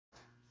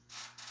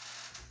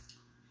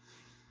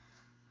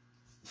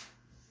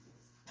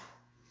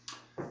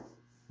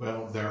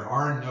Well, there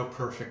are no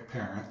perfect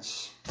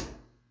parents.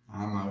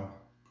 I'm an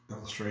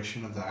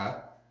illustration of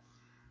that.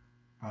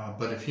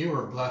 But if you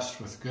were blessed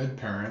with good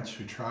parents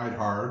who tried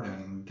hard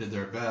and did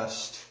their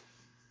best,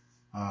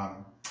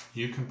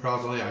 you can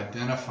probably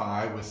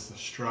identify with the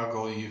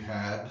struggle you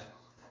had,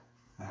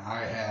 I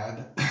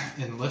had,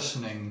 in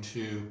listening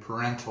to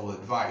parental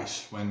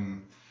advice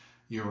when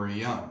you were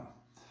young.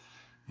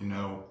 You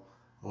know,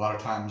 a lot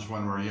of times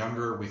when we're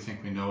younger, we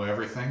think we know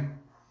everything,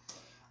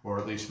 or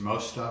at least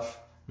most stuff.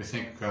 We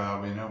think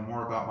we know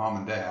more about mom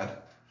and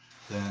dad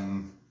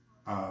than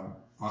on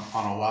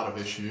a lot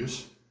of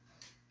issues.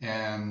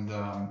 And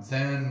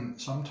then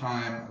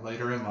sometime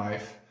later in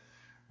life,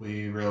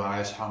 we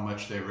realize how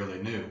much they really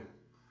knew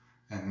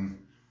and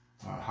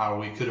how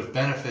we could have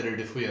benefited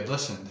if we had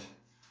listened.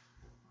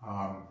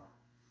 And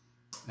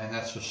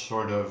that's just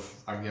sort of,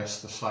 I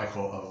guess, the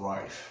cycle of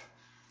life.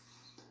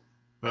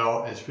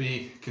 Well, as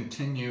we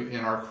continue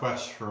in our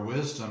quest for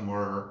wisdom,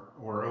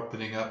 we're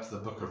opening up the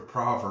book of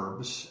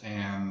Proverbs,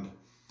 and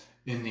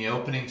in the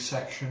opening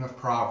section of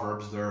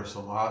Proverbs, there's a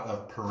lot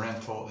of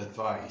parental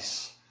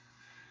advice.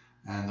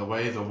 And the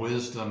way the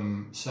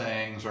wisdom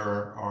sayings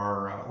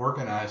are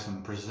organized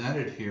and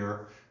presented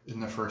here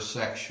in the first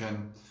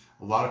section,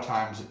 a lot of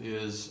times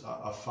is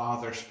a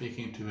father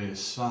speaking to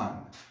his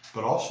son.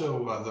 But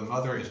also the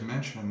mother is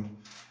mentioned,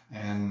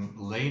 and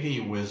Lady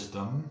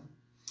Wisdom,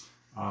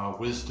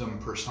 wisdom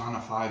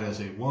personified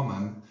as a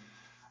woman,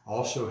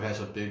 also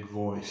has a big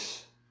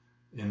voice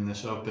in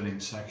this opening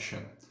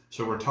section.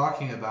 So we're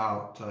talking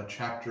about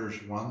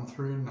chapters 1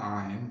 through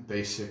 9,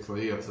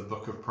 basically, of the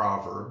book of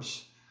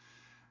Proverbs,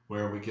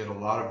 where we get a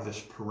lot of this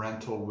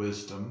parental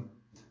wisdom,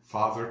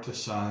 father to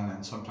son,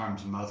 and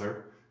sometimes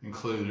mother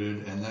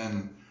included, and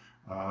then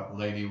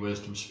Lady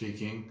Wisdom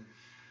speaking.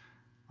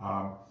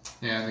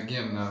 And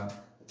again,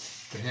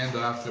 the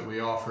handout that we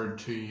offered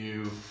to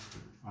you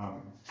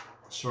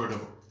sort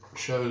of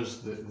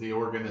shows the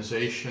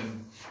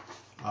organization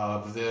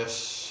of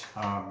this.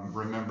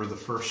 Remember, the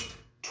first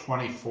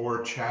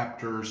 24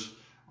 chapters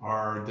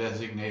are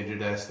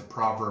designated as the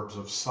Proverbs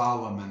of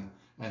Solomon,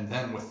 and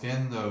then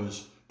within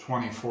those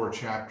 24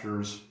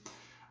 chapters,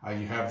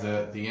 you have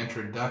the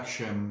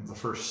introduction, the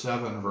first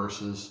 7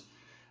 verses,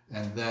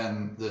 and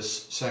then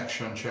this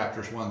section,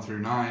 chapters 1 through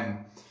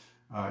 9,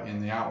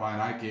 in the outline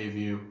I gave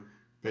you,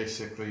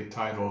 basically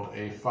titled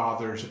A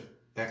Father's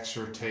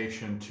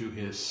Exhortation to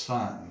His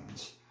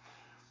Sons.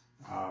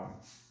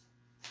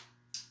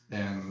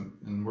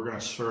 And we're going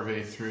to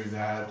survey through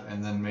that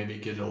and then maybe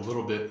get a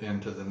little bit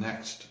into the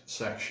next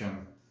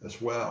section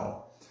as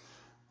well.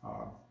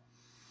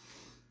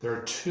 There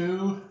are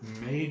 2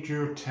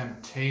 major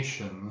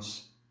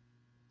temptations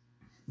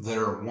that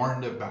are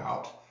warned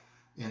about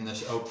in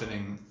this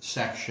opening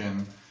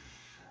section.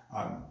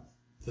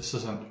 This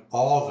isn't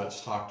all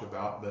that's talked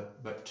about,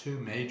 but 2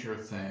 major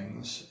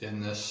things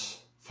in this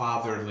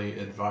fatherly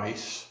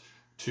advice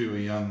to a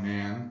young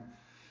man.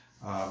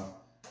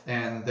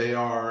 And they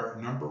are,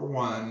 number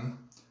 1,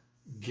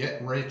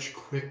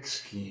 get-rich-quick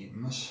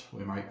schemes,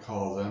 we might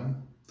call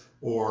them,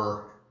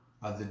 or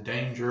the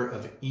danger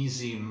of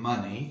easy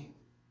money.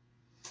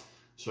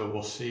 So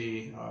we'll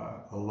see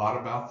a lot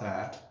about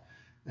that.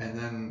 And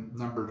then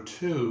number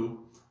 2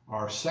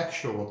 are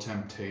sexual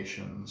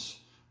temptations,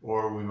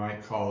 or we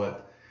might call it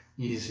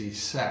easy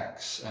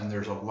sex. And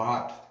there's a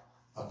lot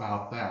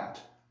about that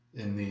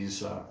in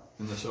these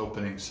in this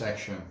opening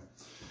section.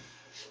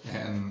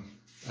 And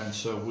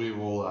so we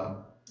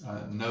will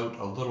note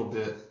a little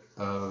bit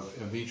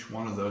of each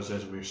one of those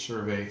as we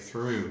survey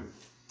through.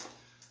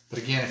 But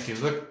again, if you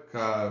look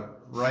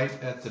right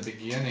at the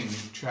beginning,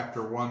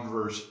 chapter 1,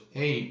 verse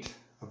 8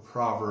 of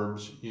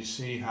Proverbs, you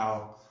see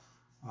how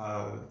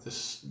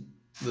this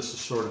is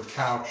sort of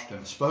couched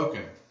and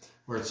spoken,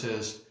 where it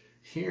says,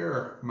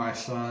 "Hear, my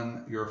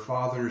son, your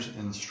father's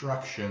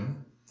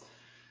instruction,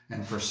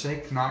 and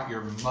forsake not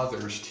your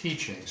mother's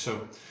teaching."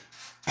 So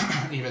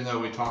even though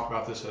we talk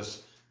about this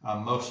as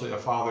mostly a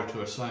father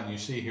to a son, you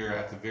see here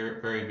at the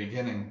very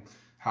beginning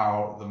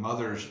how the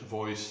mother's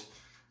voice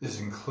is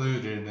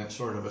included and it's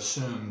sort of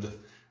assumed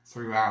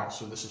throughout.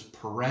 So this is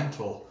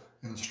parental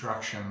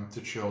instruction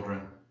to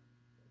children,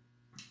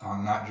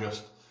 not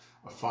just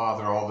a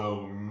father,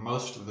 although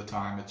most of the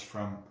time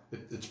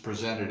it's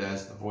presented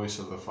as the voice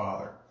of the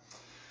father.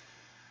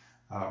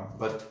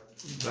 But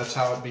that's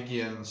how it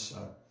begins.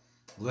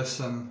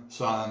 Listen,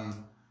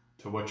 son,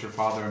 to what your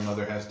father and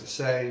mother has to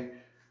say.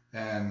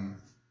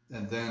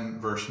 And then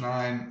verse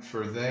 9,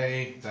 for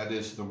they, that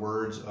is the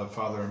words of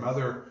father and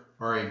mother,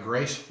 are a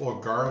graceful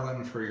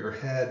garland for your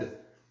head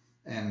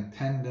and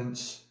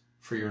pendants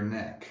for your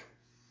neck.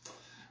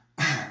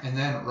 And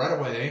then right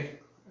away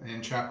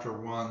in chapter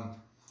 1,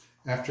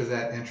 after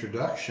that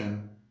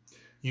introduction,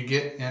 you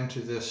get into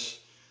this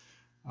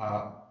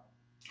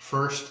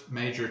first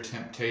major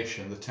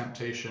temptation, the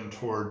temptation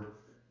toward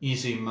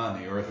easy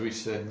money, or as we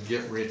said,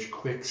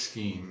 get-rich-quick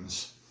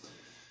schemes.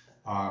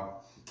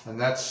 And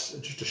that's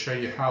just to show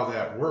you how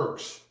that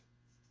works.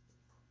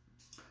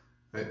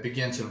 It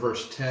begins in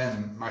verse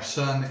 10, "My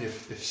son,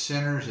 if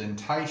sinners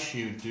entice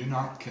you, do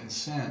not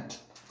consent.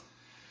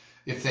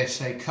 If they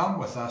say, come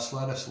with us,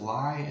 let us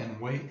lie in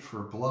wait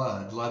for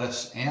blood. Let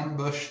us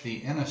ambush the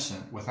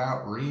innocent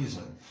without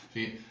reason.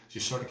 So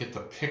you sort of get the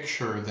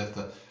picture that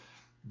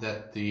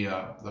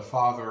the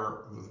father,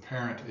 or the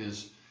parent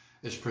is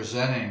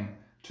presenting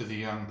to the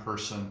young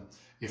person.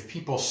 If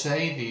people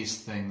say these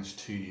things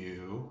to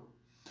you,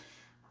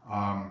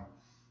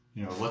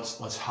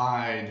 let's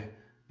hide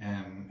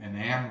and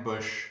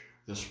ambush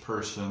this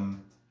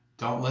person.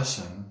 Don't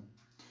listen.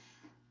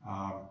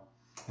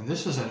 And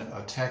this is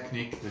a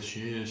technique that's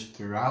used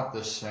throughout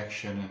this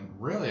section, and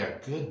really a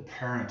good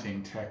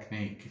parenting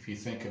technique if you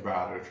think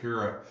about it. If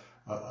you're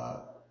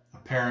a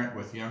parent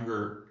with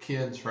younger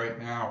kids right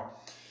now,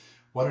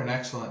 what an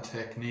excellent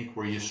technique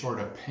where you sort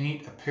of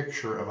paint a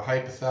picture of a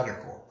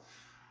hypothetical.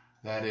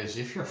 That is,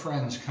 if your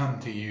friends come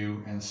to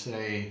you and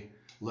say,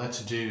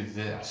 let's do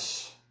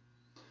this,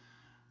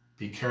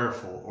 be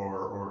careful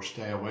or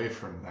stay away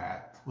from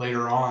that.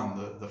 Later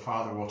on, the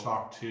father will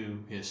talk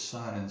to his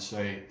son and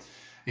say,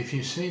 if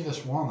you see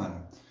this woman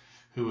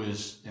who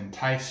is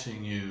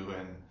enticing you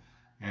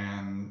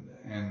and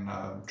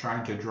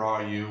trying to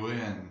draw you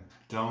in,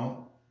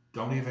 don't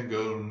even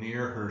go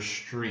near her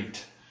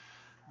street,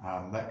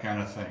 that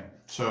kind of thing.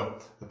 So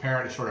the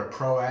parent is sort of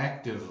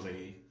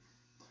proactively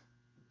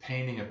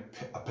painting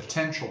a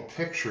potential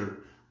picture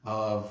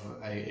of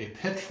a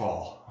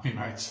pitfall, we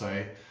might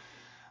say,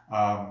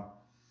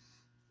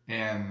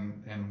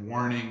 and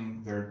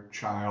warning their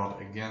child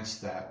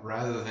against that,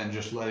 rather than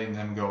just letting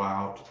them go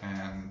out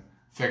and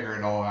figure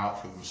it all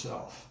out for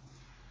themselves.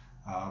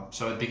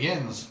 So it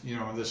begins,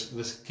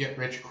 this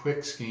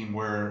get-rich-quick scheme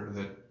where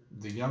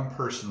the young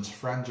person's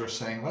friends are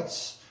saying,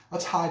 let's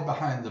hide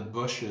behind the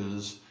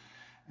bushes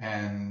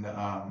and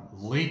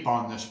leap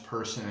on this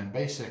person and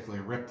basically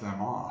rip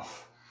them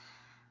off.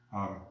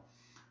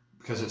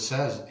 Because it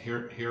says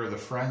here are the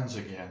friends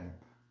again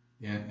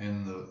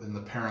in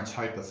the parent's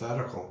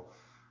hypothetical,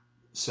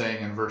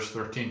 saying in verse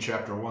 13,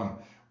 chapter 1,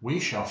 we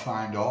shall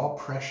find all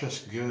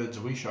precious goods,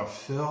 we shall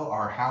fill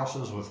our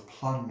houses with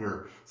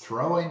plunder,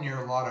 throw in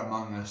your lot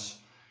among us,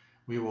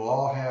 we will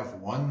all have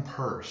one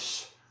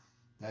purse.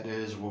 That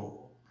is,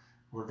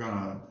 we're going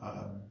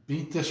to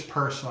beat this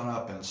person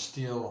up and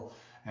steal,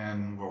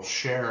 and we'll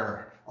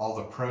share all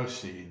the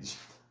proceeds.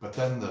 But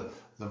then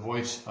the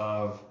voice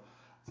of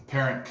the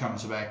parent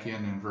comes back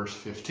in verse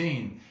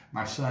 15,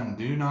 my son,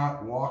 do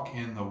not walk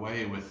in the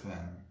way with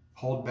them.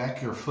 Hold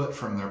back your foot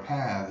from their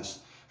paths,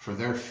 for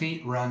their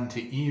feet run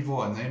to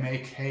evil, and they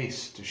make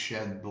haste to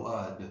shed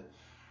blood.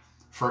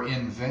 For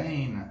in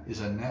vain is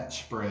a net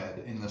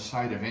spread in the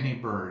sight of any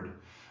bird,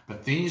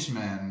 but these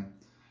men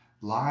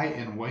lie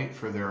in wait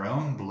for their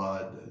own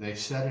blood. They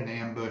set an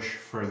ambush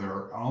for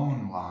their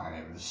own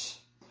lives.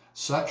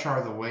 Such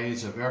are the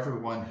ways of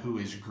everyone who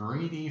is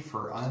greedy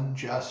for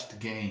unjust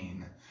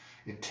gain.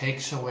 It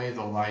takes away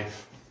the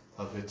life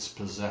of its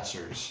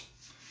possessors.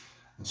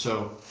 And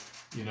so,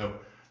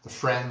 the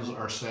friends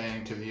are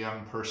saying to the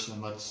young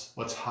person,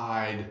 let's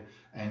hide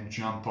and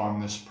jump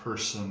on this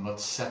person.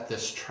 Let's set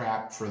this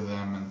trap for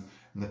them. And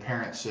the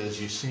parent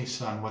says, you see,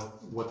 son,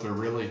 what they're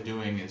really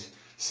doing is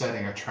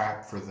setting a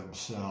trap for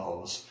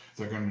themselves.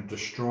 They're going to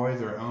destroy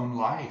their own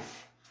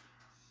life.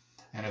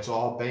 And it's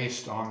all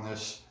based on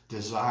this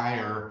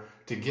desire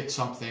to get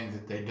something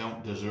that they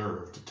don't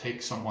deserve, to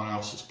take someone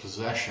else's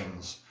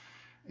possessions.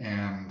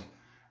 And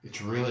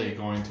it's really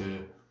going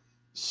to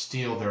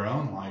steal their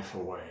own life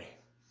away.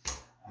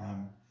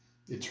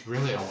 It's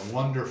really a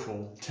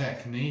wonderful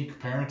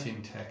technique,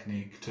 parenting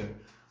technique,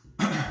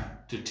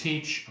 to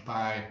teach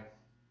by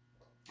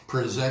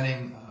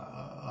presenting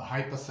a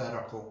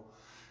hypothetical,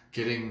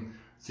 getting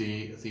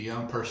the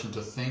young person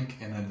to think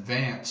in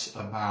advance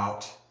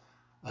about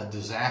a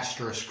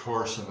disastrous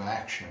course of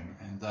action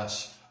and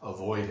thus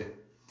avoid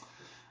it.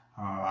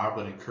 I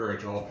would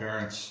encourage all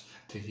parents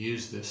to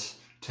use this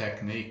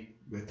technique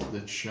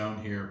that's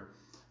shown here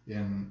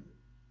in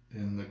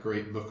the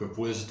great book of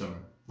wisdom.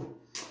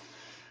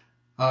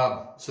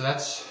 So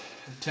that's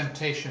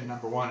temptation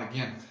number one.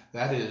 Again,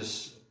 that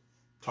is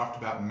talked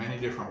about in many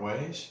different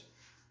ways.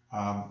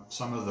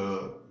 Some of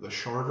the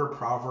shorter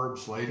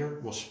Proverbs later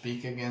will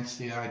speak against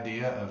the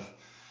idea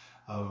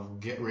of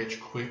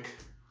get-rich-quick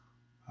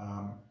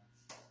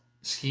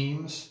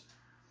schemes.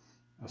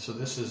 So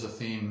this is a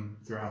theme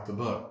throughout the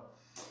book.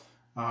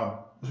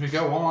 As we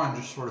go on,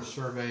 just sort of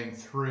surveying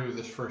through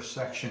this first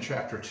section,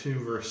 chapter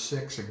 2, verse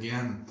 6,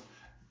 again,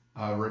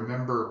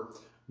 remember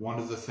one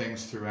of the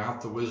things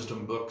throughout the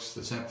wisdom books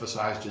that's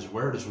emphasized is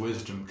where does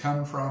wisdom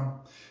come from?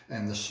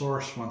 And the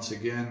source, once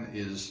again,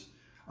 is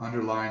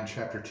underlined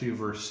chapter 2,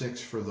 verse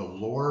 6, for the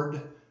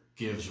Lord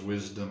gives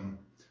wisdom.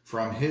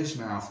 From his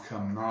mouth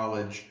come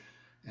knowledge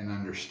and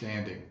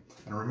understanding.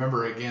 And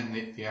remember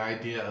again the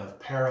idea of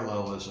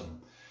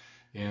parallelism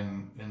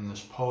in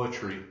this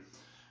poetry.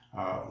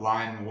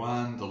 Line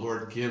 1, the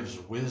Lord gives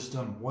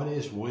wisdom. What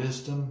is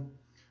wisdom?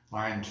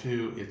 Line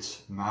 2,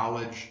 it's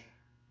knowledge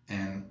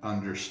and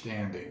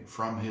understanding.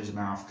 From his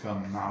mouth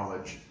come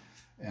knowledge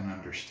and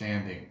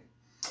understanding.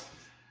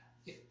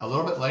 a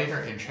little bit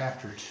later in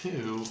chapter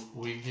 2,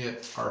 we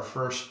get our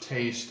first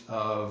taste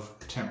of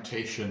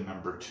temptation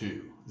number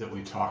 2 that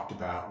we talked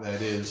about.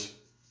 That is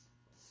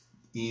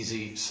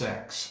easy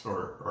sex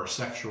or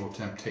sexual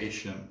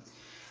temptation.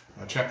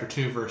 Chapter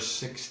 2, verse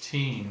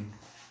 16,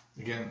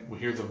 again, we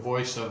hear the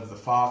voice of the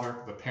father,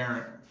 the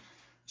parent,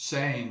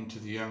 saying to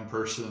the young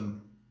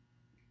person,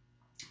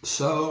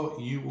 "So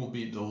you will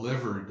be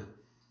delivered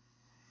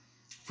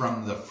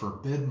from the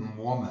forbidden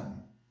woman,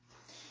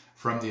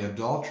 from the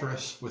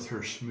adulteress with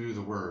her smooth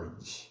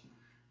words,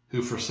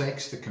 who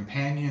forsakes the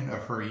companion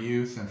of her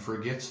youth and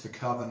forgets the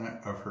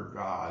covenant of her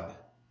God.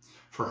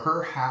 For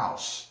her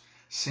house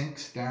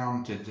sinks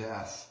down to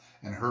death,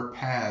 and her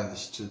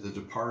paths to the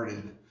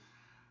departed.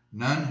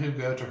 None who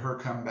go to her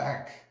come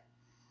back,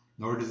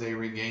 nor do they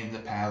regain the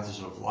paths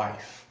of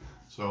life."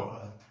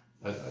 So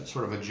a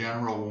sort of a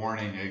general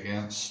warning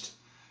against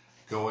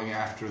going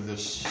after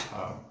this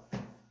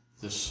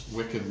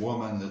wicked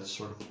woman that's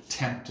sort of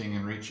tempting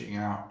and reaching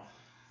out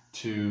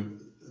to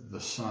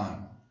the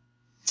son.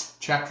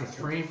 Chapter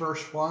 3,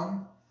 verse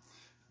 1,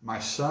 "My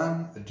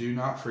son, do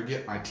not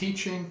forget my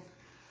teaching,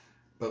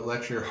 but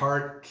let your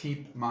heart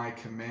keep my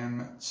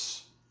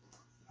commandments."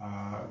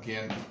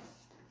 Again,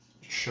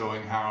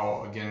 showing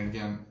how, again and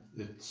again,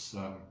 it's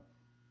the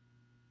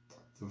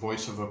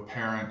voice of a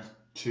parent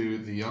to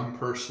the young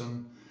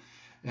person.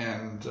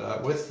 And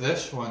with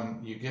this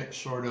one, you get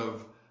sort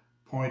of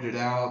pointed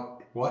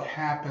out what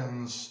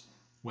happens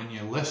when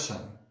you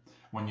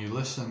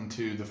listen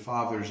to the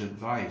father's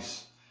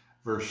advice.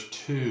 Verse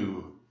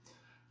 2,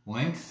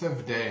 "Length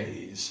of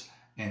days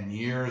and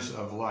years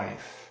of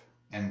life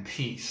and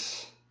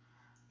peace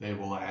they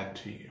will add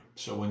to you."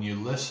 So when you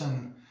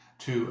listen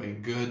to a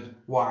good,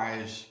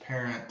 wise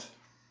parent,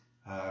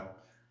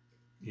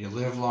 you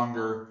live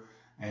longer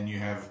and you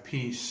have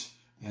peace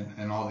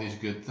and all these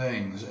good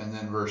things. And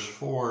then verse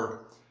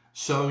 4,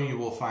 "So you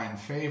will find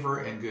favor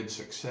and good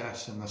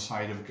success in the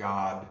sight of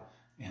God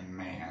and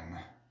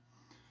man."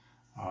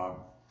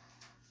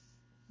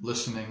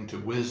 Listening to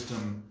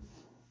wisdom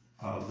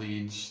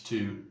leads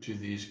to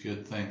these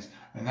good things.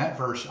 And that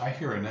verse, I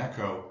hear an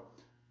echo,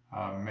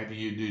 maybe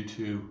you do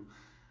too,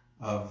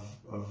 of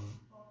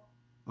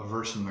a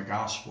verse in the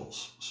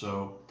Gospels.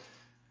 So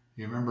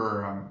you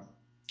remember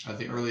at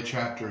the early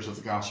chapters of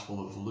the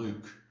Gospel of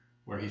Luke,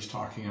 where he's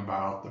talking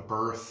about the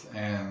birth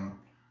and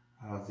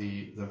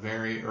the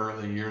very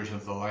early years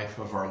of the life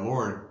of our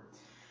Lord.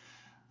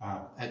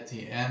 At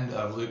the end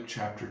of Luke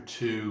chapter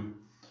 2,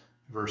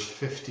 verse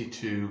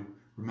 52,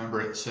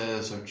 remember it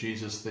says of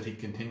Jesus that he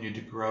continued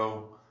to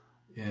grow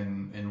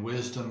in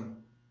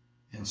wisdom,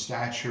 in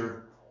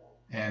stature,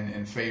 and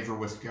in favor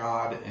with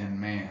God and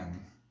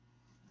man.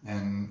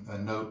 And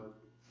note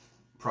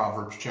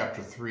Proverbs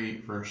chapter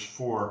 3, verse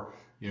 4,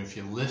 if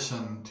you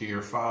listen to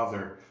your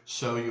father,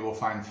 so you will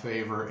find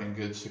favor and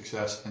good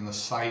success in the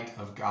sight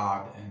of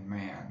God and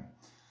man.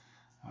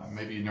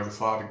 Maybe you never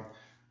thought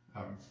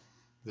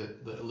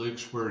that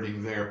Luke's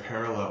wording there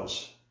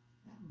parallels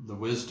the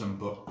wisdom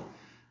book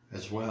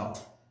as well,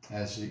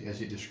 as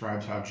he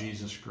describes how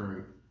Jesus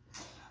grew.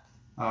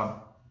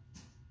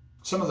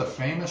 Some of the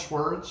famous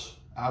words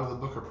out of the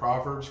book of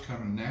Proverbs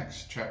come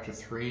next, chapter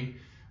 3,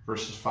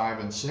 verses 5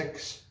 and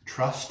 6.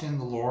 "Trust in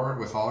the Lord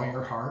with all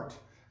your heart,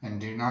 and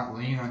do not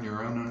lean on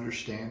your own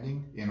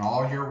understanding. In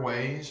all your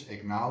ways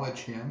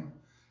acknowledge him,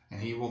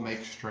 and he will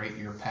make straight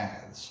your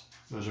paths."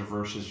 Those are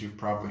verses you've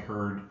probably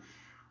heard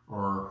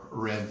or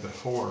read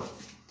before.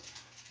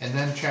 And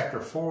then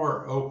chapter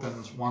 4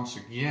 opens once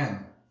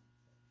again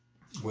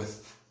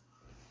with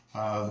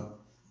the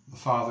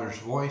Father's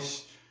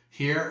voice.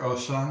 "Hear, O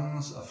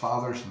sons, a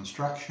father's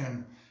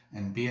instruction,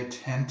 and be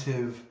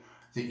attentive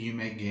that you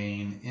may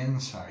gain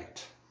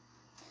insight."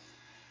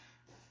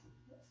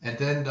 And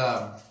then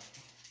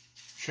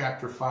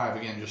chapter 5,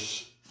 again,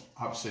 just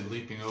obviously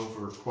leaping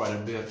over quite a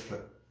bit,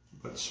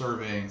 but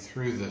surveying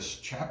through this.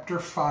 Chapter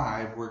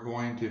 5, we're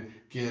going to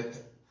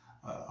get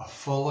a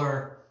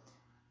fuller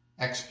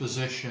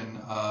exposition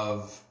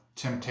of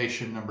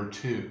temptation number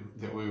 2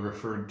 that we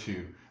referred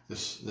to,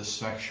 this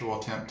sexual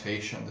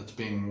temptation that's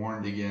being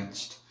warned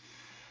against.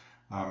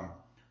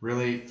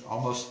 Really,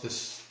 almost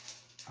this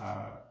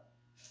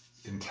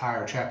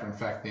entire chapter, in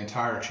fact, the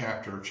entire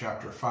chapter,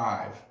 chapter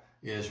 5,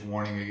 is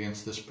warning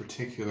against this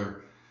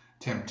particular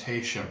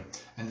temptation.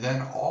 And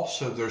then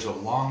also there's a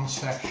long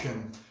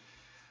section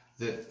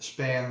that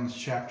spans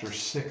chapter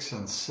 6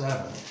 and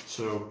 7.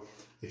 So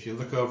if you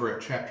look over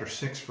at chapter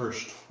 6,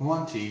 verse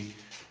 20,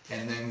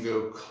 and then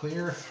go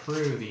clear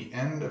through the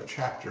end of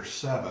chapter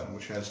 7,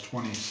 which has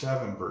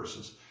 27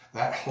 verses,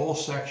 that whole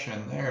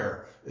section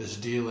there is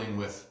dealing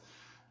with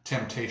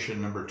temptation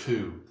number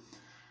 2,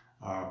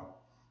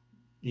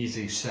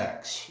 easy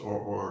sex,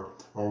 or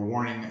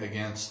warning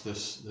against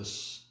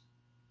this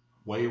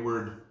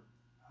wayward,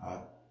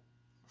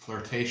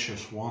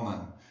 flirtatious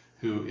woman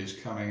who is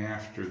coming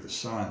after the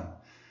son.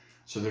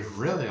 So there's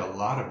really a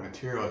lot of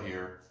material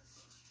here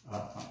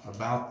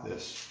about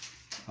this,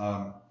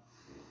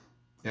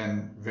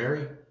 and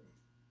very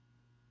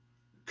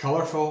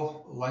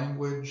colorful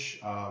language,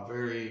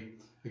 very,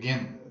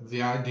 again,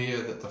 the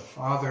idea that the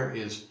father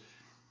is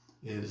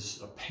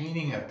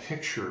painting a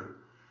picture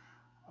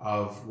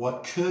of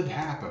what could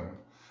happen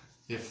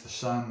if the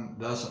son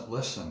doesn't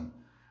listen.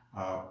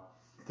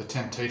 The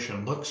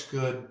temptation looks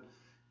good,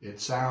 it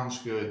sounds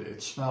good,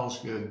 it smells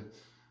good,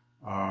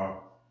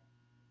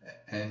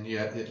 and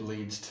yet it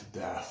leads to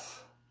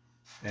death.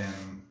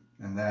 And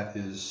that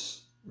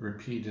is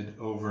repeated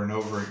over and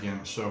over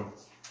again. So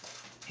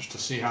just to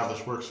see how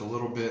this works a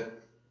little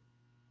bit,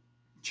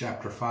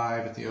 chapter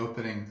 5 at the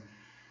opening,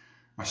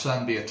 my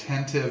son, be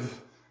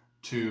attentive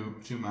to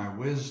my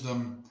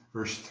wisdom.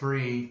 Verse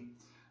 3,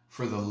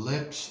 for the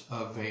lips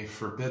of a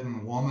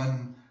forbidden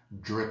woman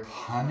drip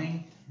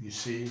honey. You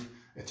see,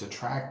 it's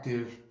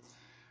attractive.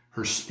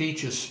 Her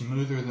speech is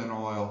smoother than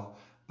oil,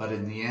 but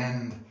in the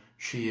end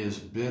she is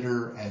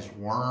bitter as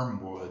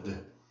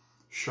wormwood,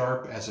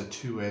 sharp as a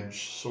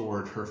two-edged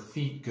sword. Her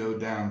feet go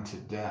down to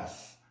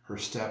death. Her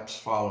steps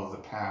follow the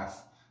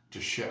path to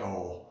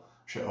Sheol.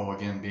 Sheol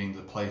again being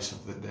the place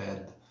of the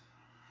dead.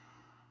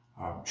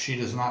 She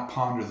does not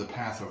ponder the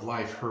path of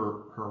life.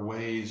 Her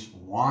ways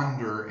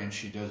wander and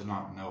she does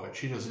not know it.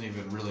 She doesn't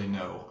even really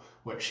know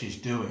what she's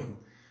doing.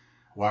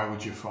 Why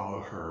would you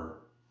follow her?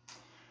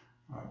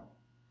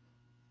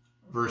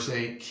 Verse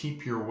 8,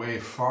 keep your way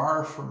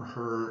far from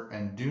her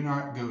and do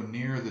not go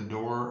near the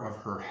door of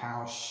her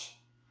house,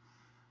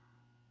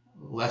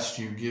 lest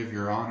you give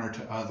your honor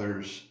to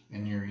others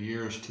and your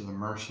years to the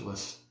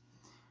merciless.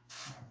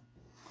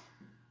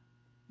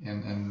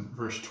 And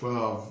verse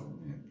 12,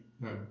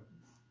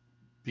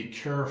 be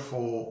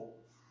careful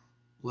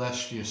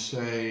lest you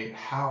say,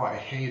 how I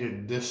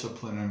hated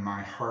discipline and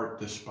my heart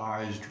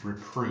despised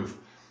reproof.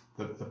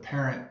 The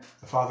parent,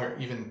 the father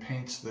even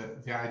paints the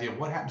idea of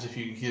what happens if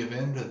you give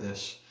in to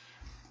this.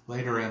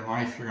 Later in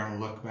life, you're going to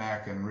look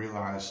back and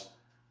realize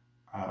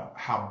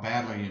how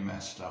badly you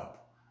messed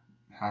up,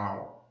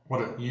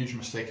 what a huge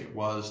mistake it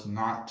was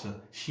not to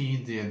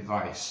heed the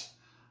advice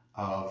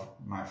of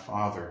my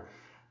father.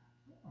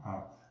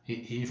 He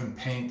even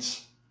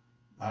paints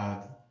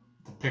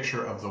the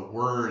picture of the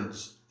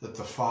words that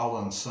the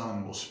fallen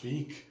son will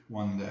speak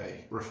one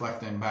day,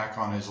 reflecting back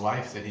on his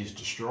life that he's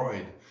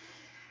destroyed.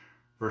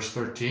 Verse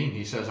 13,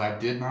 he says, I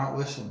did not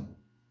listen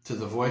to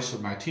the voice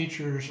of my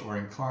teachers or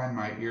incline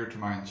my ear to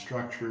my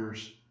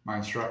instructors.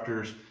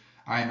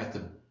 I am at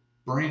the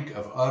brink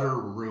of utter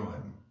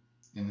ruin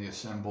in the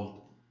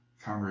assembled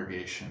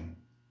congregation.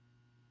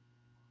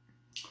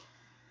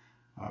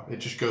 It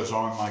just goes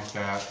on like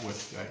that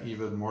with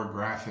even more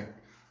graphic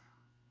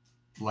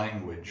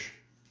language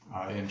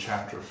in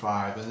chapter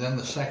 5. And then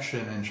the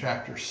section in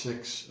chapter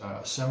 6,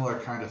 similar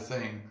kind of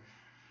thing.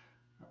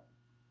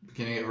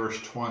 Beginning at verse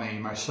 20,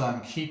 my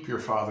son, keep your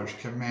father's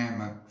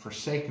commandment,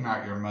 forsake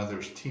not your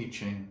mother's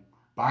teaching,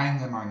 bind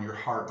them on your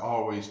heart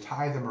always,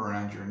 tie them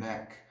around your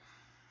neck.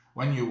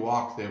 When you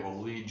walk, they will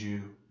lead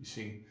you. You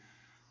see,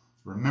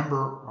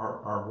 remember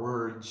our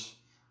words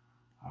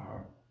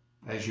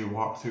as you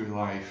walk through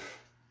life.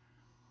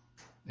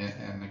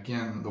 And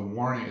again, the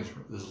warning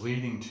is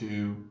leading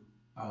to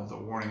the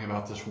warning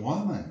about this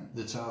woman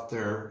that's out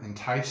there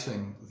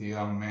enticing the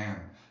young man.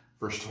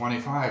 Verse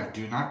 25,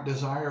 do not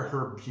desire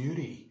her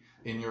beauty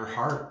in your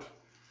heart,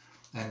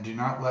 and do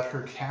not let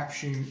her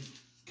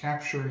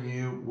capture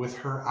you with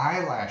her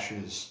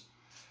eyelashes.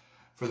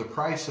 For the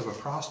price of a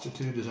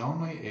prostitute is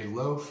only a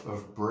loaf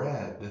of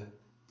bread,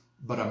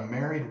 but a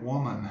married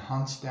woman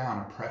hunts down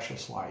a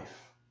precious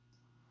life.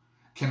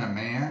 Can a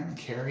man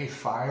carry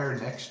fire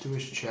next to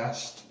his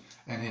chest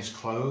and his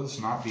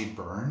clothes not be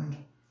burned?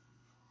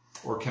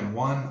 Or can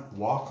one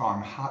walk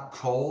on hot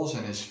coals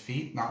and his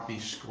feet not be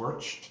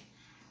scorched?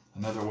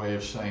 Another way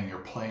of saying you're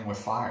playing with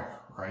fire,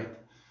 right?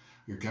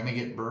 You're going to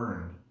get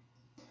burned.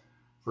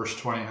 Verse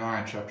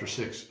 29, chapter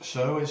 6,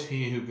 so is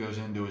he who goes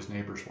into his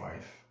neighbor's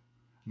wife.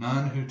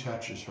 None who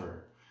touches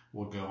her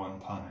will go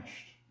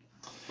unpunished.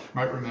 You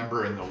might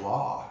remember in the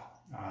law,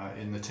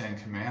 in the Ten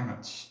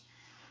Commandments,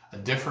 a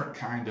different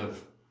kind of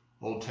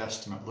Old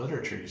Testament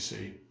literature, you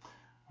see.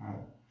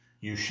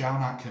 You shall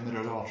not commit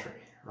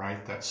adultery,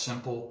 right? That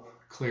simple,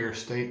 clear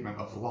statement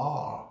of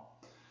law.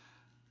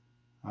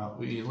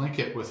 We link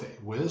it with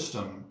a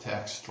wisdom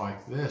text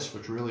like this,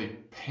 which really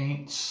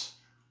paints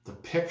the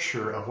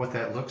picture of what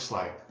that looks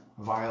like,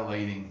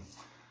 violating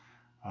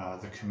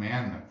the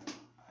commandment,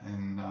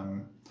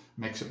 and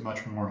makes it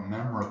much more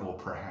memorable,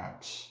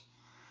 perhaps.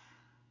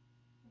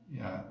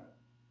 Yeah,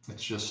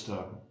 it's just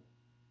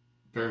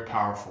very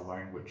powerful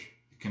language.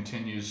 It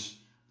continues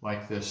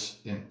like this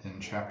in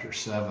chapter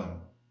 7.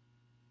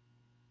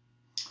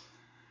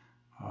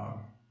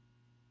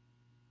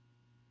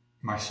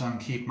 My son,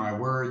 keep my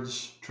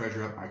words,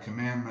 treasure up my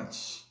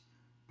commandments,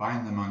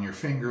 bind them on your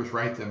fingers,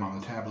 write them on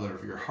the tablet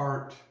of your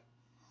heart.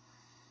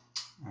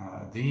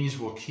 These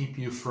will keep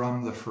you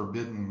from the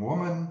forbidden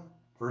woman,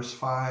 verse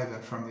 5,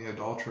 and from the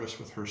adulteress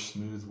with her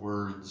smooth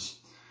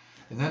words.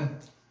 And then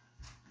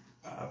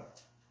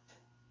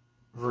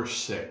verse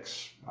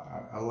 6.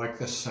 I like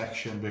this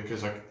section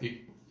because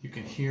you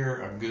can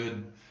hear a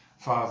good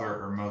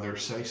father or mother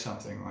say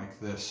something like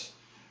this.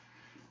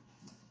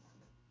 It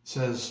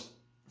says,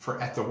 For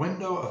at the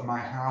window of my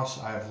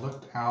house I have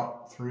looked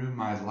out through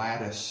my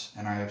lattice,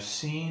 and I have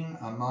seen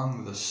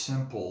among the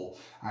simple,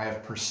 I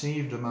have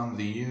perceived among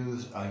the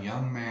youths a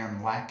young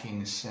man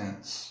lacking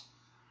sense,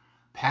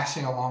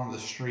 passing along the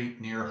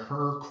street near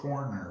her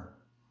corner,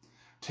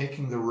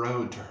 taking the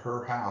road to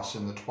her house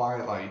in the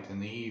twilight, in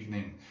the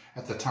evening,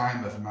 at the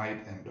time of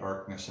night and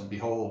darkness. And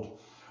behold,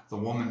 the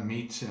woman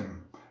meets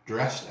him,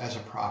 dressed as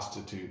a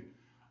prostitute,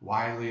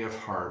 wily of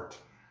heart.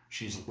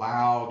 She's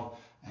loud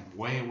and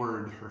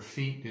wayward. Her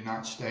feet do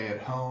not stay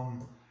at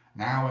home.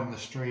 Now in the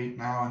street,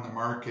 now in the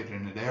market,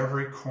 and at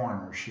every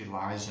corner she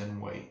lies in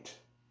wait.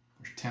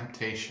 There's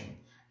temptation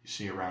you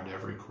see around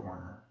every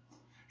corner.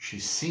 She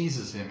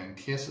seizes him and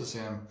kisses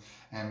him,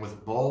 and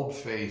with bold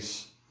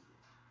face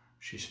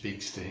she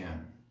speaks to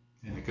him.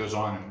 And it goes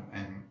on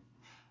and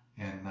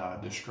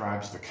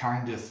describes the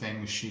kind of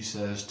things she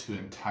says to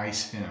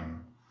entice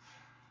him.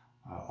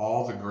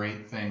 All the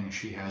great things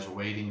she has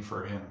waiting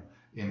for him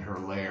in her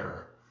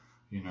lair,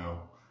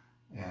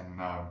 and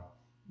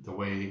the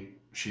way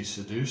she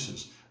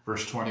seduces.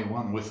 Verse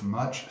 21, with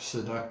much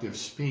seductive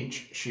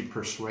speech she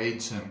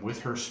persuades him. With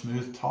her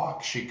smooth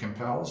talk she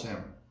compels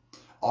him.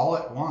 All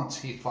at once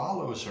he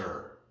follows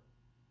her.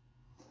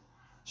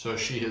 So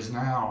she has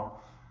now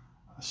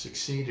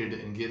succeeded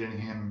in getting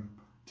him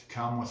to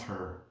come with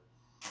her.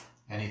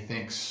 And he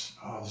thinks,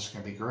 oh, this is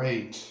going to be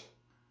great.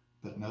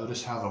 But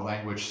notice how the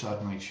language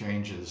suddenly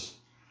changes.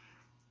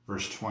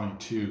 Verse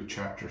 22,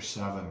 chapter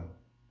 7.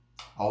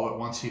 All at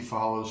once he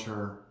follows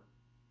her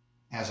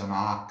as an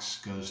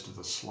ox goes to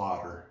the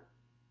slaughter,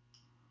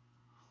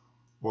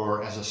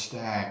 or as a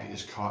stag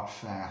is caught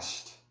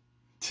fast,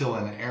 till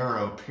an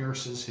arrow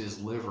pierces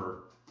his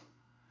liver.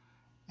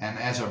 And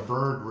as a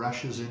bird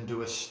rushes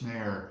into a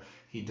snare,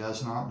 he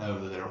does not know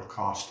that it will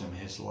cost him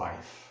his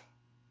life.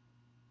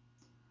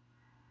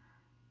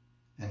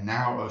 And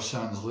now, O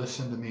sons,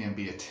 listen to me and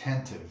be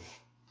attentive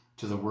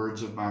to the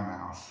words of my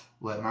mouth.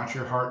 Let not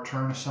your heart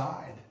turn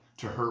aside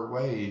to her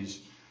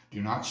ways.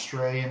 Do not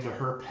stray into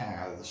her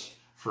paths.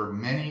 For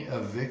many a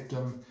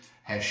victim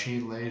has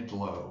she laid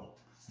low,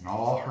 and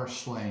all her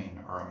slain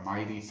are a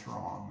mighty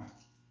throng.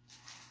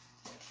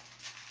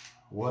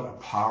 What a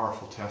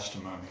powerful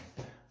testimony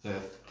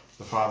that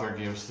the Father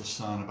gives the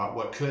Son about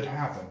what could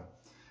happen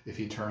if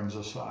he turns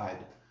aside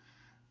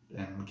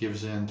and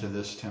gives in to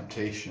this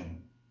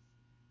temptation.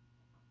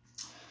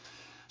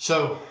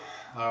 So,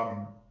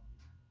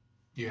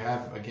 you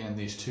have, again,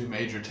 these two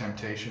major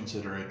temptations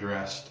that are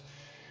addressed.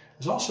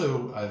 There's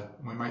also,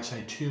 we might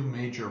say, two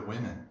major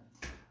women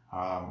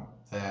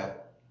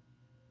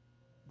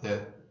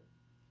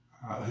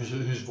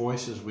whose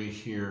voices we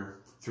hear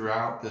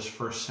throughout this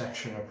first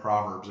section of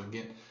Proverbs.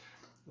 Again,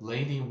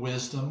 Lady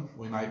Wisdom,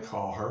 we might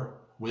call her,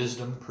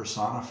 wisdom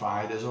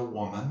personified as a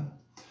woman,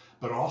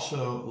 but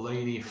also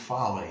Lady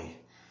Folly,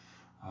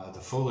 the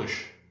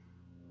foolish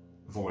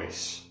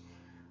voice.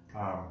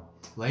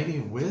 Lady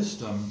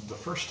Wisdom, the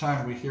first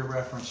time we hear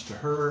reference to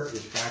her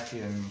is back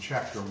in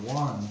chapter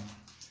 1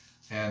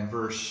 and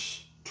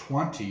verse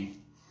 20.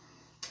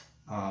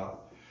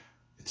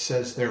 It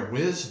says, their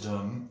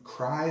wisdom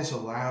cries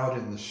aloud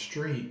in the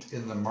street,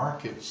 in the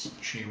markets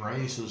she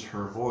raises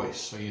her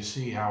voice. So you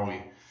see how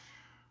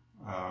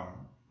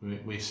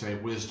we say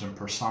wisdom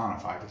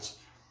personified. It's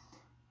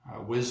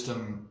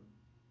wisdom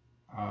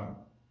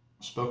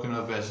spoken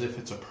of as if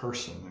it's a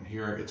person, and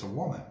here it's a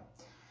woman.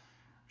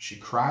 She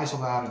cries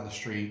aloud in the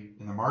street.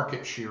 In the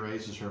market she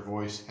raises her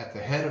voice. At the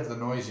head of the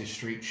noisy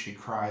street she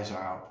cries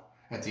out.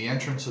 At the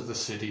entrance of the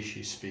city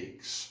she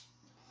speaks.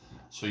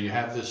 So you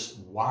have this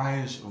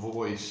wise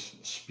voice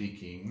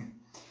speaking.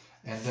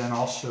 And then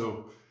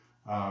also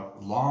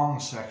long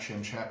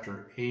section,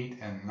 chapter 8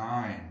 and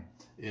 9,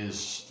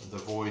 is the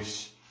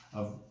voice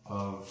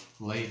of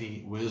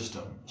Lady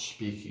Wisdom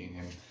speaking.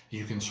 And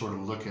you can sort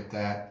of look at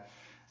that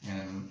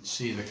and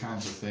see the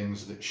kinds of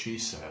things that she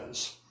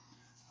says.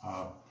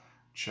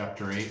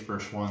 Chapter 8,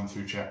 verse 1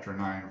 through chapter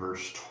 9,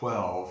 verse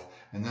 12.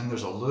 And then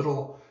there's a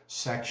little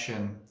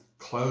section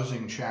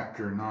closing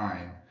chapter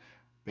 9,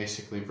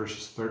 basically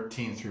verses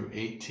 13 through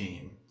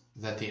 18,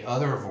 that the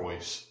other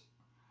voice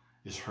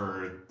is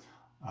heard,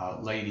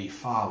 Lady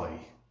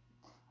Folly,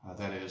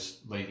 that is,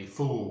 Lady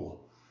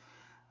Fool.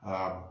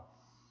 That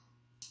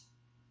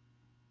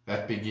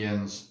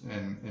begins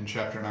in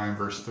chapter 9,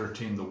 verse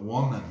 13. The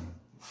woman,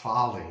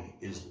 Folly,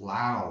 is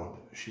loud.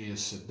 She is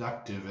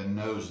seductive and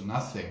knows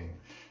nothing.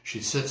 She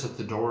sits at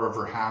the door of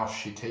her house.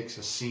 She takes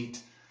a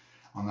seat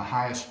on the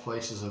highest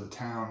places of the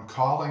town,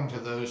 calling to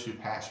those who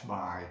pass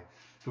by,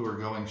 who are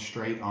going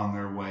straight on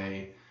their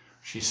way.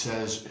 She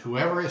says,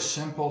 whoever is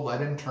simple, let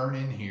him turn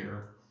in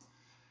here.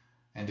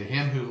 And to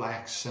him who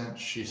lacks sense,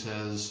 she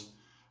says,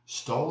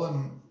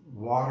 stolen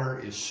water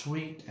is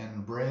sweet,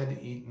 and bread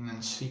eaten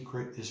in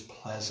secret is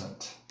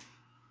pleasant.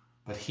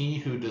 But he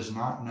who does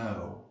not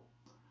know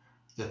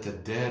that the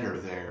dead are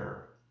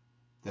there,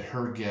 that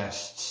her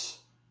guests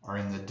are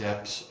in the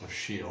depths of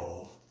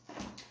Sheol.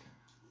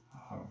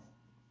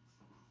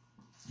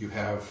 You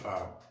have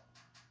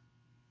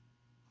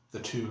the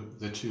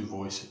two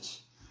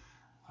voices.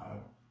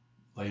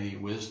 Lady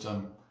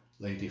Wisdom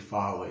Lady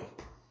Folly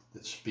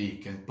that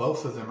speak. And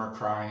both of them are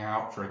crying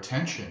out for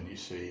attention, you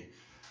see.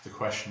 The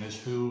question is,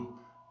 who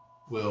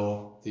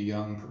will the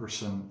young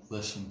person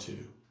listen to?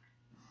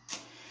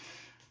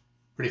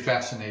 Pretty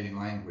fascinating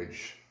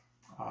language.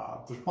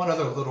 There's one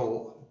other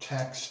little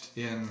text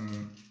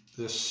in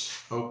this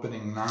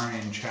opening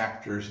 9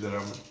 chapters that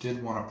I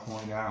did want to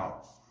point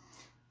out.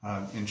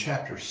 In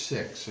chapter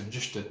 6, and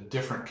just a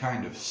different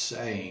kind of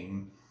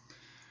saying.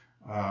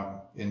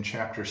 In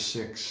chapter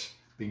 6,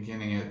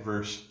 beginning at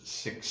verse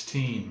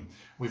 16,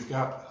 we've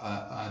got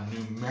a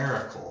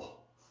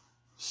numerical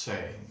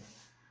saying.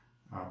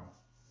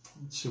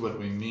 Let's see what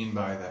we mean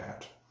by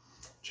that.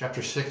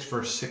 Chapter 6,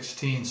 verse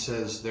 16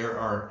 says, "There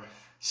are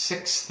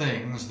 6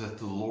 things that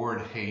the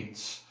Lord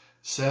hates,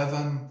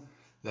 7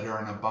 that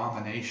are an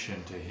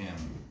abomination to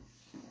him."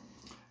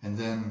 And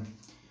then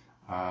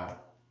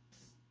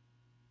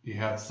you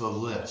have the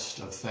list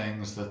of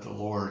things that the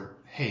Lord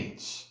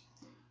hates.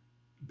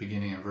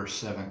 Beginning in verse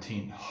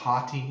 17,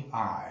 haughty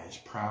eyes,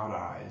 proud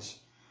eyes,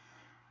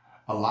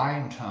 a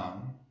lying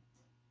tongue,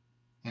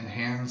 and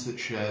hands that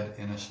shed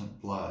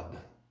innocent blood,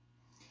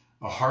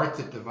 a heart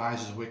that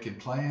devises wicked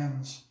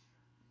plans,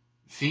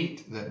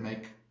 feet that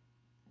make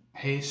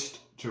haste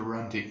to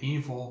run to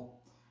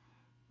evil,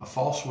 a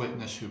false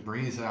witness who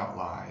breathes out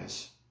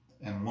lies,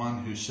 and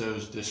one who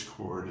sows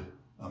discord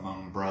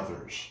among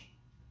brothers.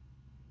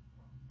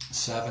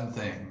 7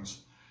 things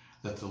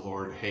that the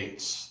Lord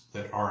hates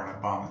that are an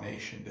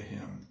abomination to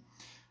him.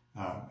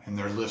 And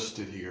they're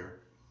listed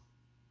here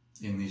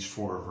in these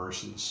 4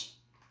 verses.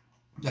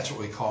 That's what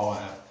we call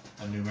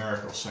a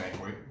numerical saying,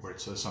 where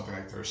it says something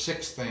like, there are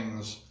 6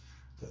 things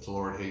that the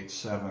Lord hates,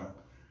 7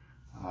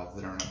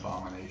 that are an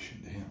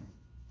abomination to him.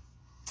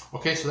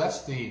 Okay, so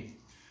that's the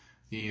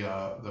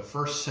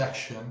first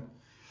section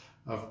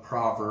of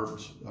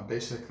Proverbs,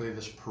 basically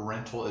this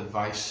parental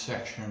advice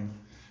section,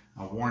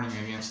 warning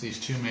against these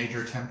 2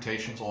 major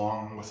temptations,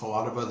 along with a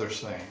lot of other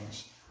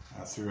sayings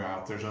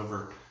throughout. There's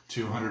over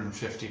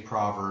 250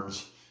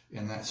 Proverbs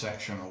in that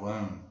section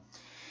alone.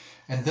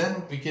 And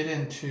then we get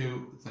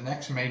into the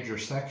next major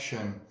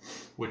section,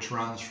 which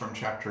runs from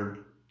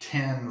chapter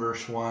 10,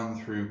 verse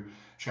 1 through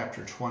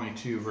chapter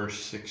 22,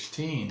 verse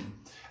 16.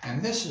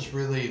 And this is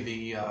really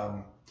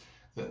the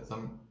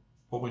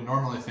what we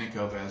normally think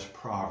of as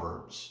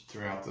Proverbs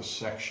throughout this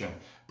section.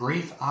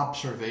 Brief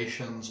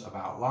observations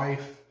about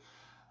life,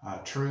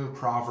 true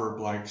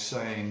proverb-like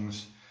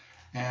sayings,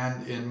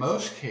 and in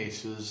most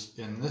cases,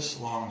 in this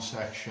long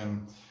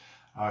section,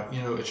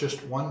 it's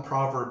just one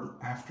proverb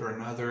after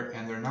another,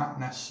 and they're not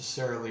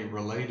necessarily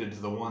related to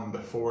the one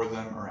before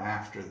them or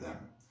after them.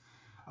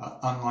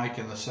 Unlike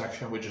in the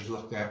section we just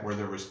looked at where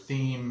there was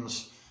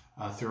themes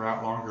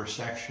throughout longer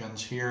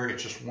sections, here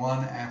it's just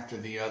one after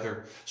the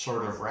other,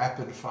 sort of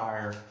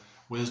rapid-fire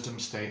wisdom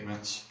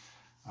statements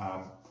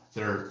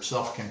that are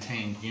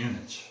self-contained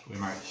units, we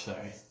might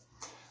say.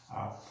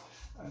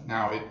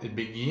 Now it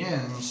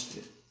begins,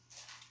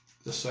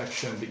 this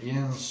section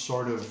begins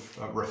sort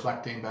of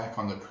reflecting back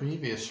on the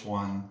previous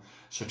one.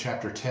 So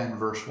chapter 10,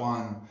 verse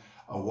 1,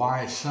 a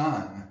wise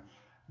son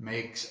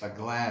makes a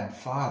glad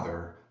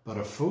father, but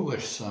a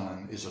foolish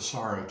son is a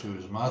sorrow to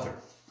his mother.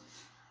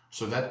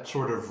 So that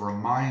sort of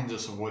reminds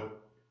us of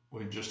what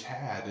we just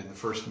had in the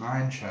first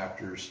 9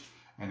 chapters,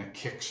 and it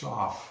kicks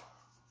off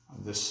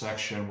this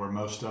section where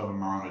most of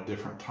them are on a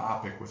different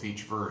topic with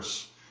each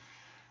verse.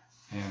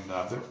 And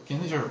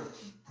again, these are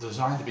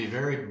designed to be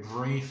very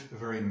brief,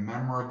 very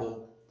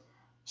memorable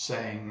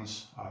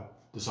sayings,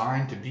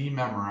 designed to be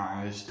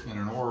memorized in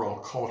an oral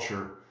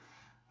culture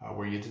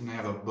where you didn't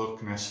have a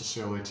book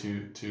necessarily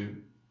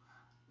to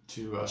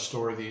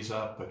store these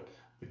up,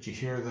 but you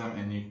hear them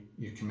and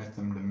you commit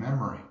them to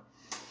memory.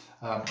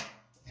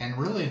 And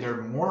really,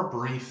 they're more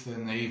brief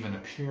than they even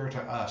appear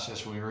to us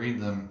as we read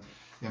them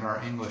in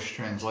our English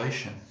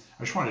translation.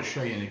 I just wanted to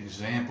show you an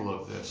example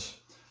of this.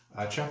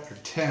 Chapter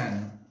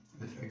 10,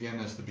 again,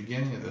 is the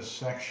beginning of this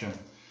section,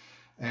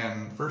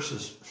 and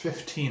verses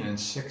 15 and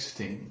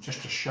 16,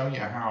 just to show you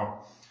how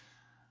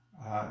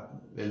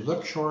they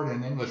look short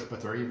in English,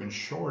 but they're even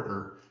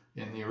shorter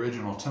in the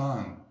original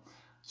tongue.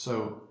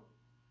 So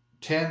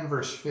 10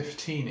 verse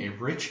 15, a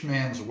rich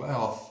man's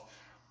wealth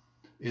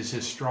is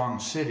his strong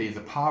city. The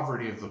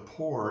poverty of the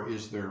poor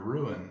is their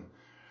ruin.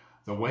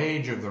 The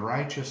wage of the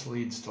righteous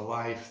leads to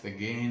life, the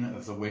gain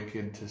of the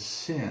wicked to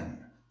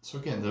sin. So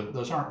again,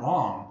 those aren't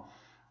long,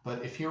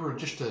 but if you were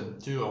just to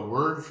do a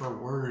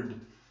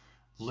word-for-word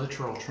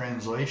literal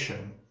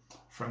translation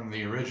from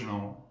the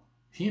original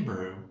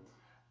Hebrew,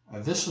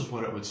 this is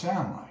what it would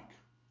sound like.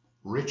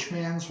 Rich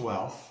man's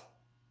wealth,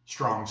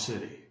 strong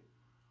city.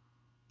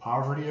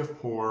 Poverty of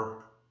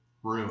poor,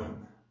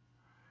 ruin.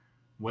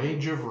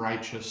 Wage of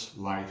righteous,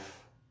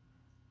 life.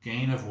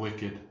 Gain of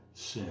wicked,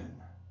 sin.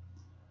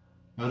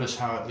 Notice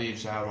how it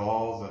leaves out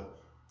all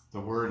the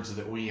words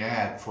that we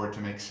add for it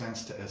to make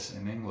sense to us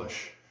in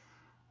English.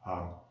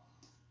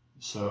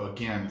 So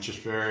again, it's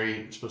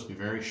supposed to be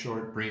very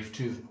short, brief,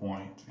 to the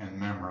point, and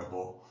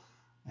memorable.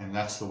 And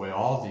that's the way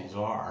all these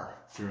are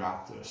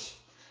throughout this.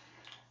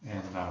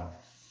 And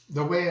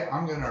the way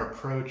I'm going to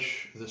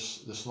approach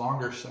this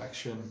longer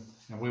section,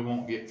 and we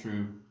won't get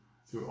through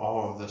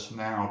all of this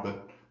now,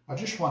 but I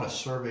just want to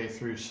survey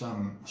through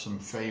some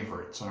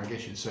favorites, and I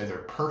guess you'd say they're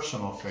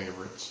personal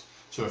favorites.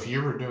 So if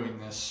you were doing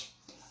this,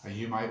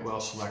 you might well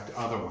select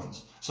other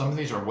ones. Some of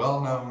these are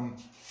well known,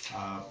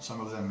 some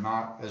of them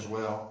not as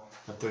well,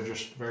 but they're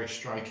just very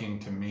striking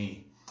to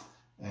me.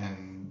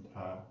 And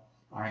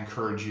I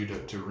encourage you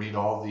to read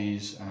all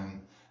these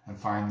and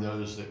find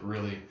those that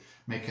really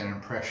make an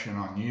impression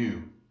on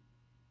you.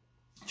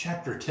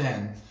 Chapter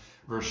 10,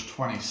 verse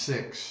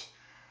 26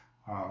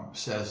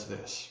 says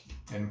this.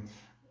 And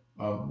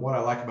what I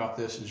like about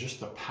this is just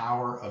the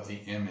power of the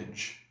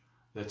image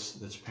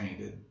that's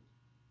painted.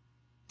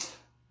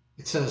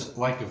 It says,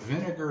 like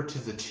vinegar to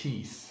the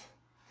teeth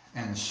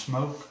and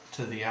smoke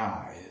to the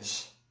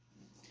eyes,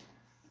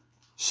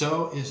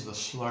 so is the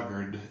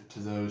sluggard to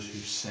those who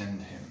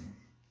send him.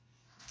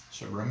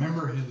 So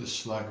remember who the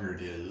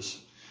sluggard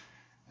is.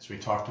 As we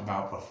talked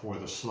about before,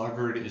 the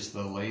sluggard is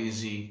the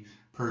lazy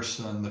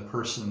person, the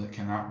person that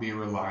cannot be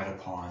relied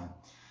upon.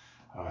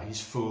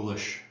 He's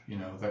foolish,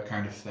 that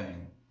kind of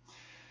thing.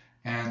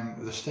 And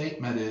the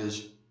statement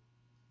is,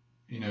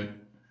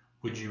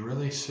 would you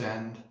really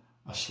send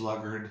a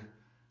sluggard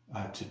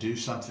to do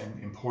something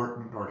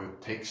important or to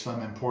take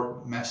some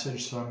important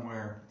message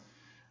somewhere?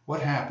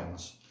 What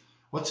happens?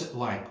 What's it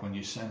like when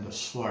you send a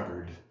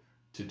sluggard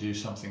to do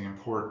something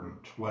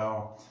important?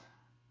 Well,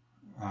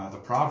 the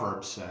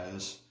Proverbs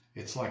says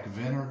it's like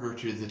vinegar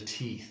to the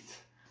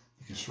teeth.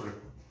 You can sort of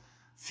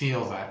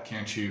feel that,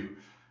 can't you?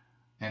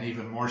 And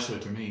even more so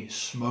to me,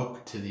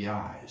 smoke to the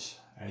eyes.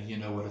 You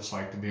know what it's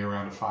like to be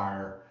around a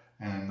fire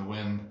and the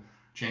wind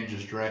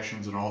changes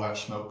directions and all that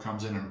smoke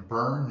comes in and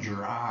burns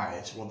your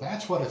eyes. Well,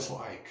 that's what it's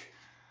like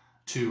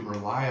to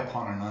rely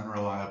upon an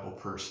unreliable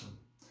person,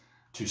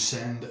 to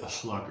send a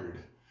sluggard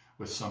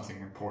with something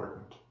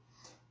important.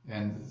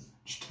 And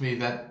just to me,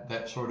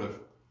 that sort of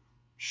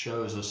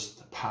shows us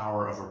the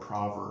power of a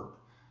proverb,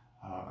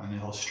 an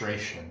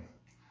illustration.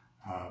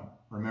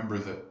 Remember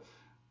that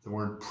the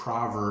word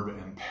proverb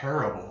and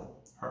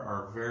parable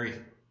are very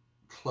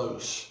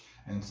close.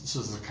 And this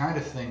is the kind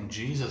of thing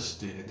Jesus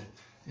did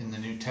in the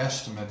New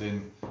Testament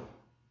in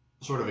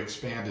sort of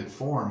expanded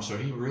form. So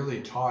he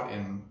really taught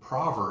in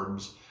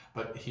Proverbs,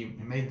 but he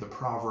made the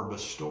proverb a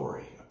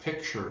story, a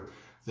picture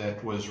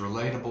that was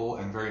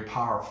relatable and very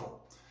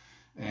powerful.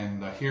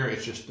 And here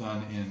it's just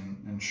done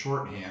in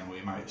shorthand,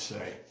 we might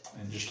say,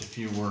 in just a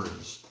few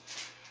words.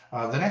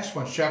 The next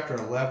one's chapter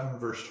 11,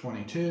 verse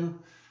 22.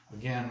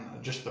 Again,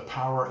 just the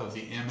power of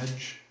the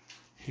image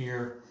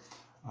here.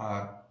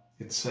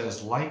 It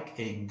says, like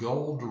a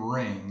gold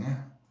ring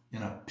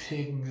in a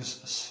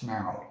pig's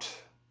snout.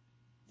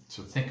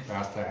 So think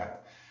about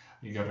that.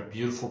 You got a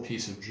beautiful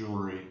piece of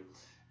jewelry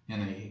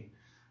in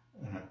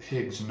a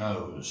pig's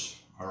nose,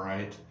 all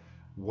right?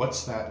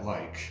 What's that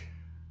like?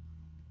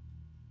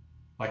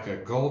 Like a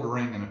gold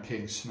ring in a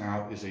pig's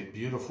snout is a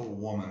beautiful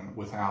woman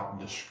without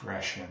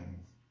discretion.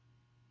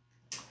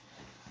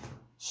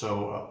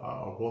 So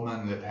a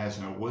woman that has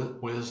no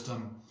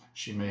wisdom,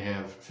 she may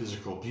have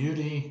physical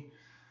beauty,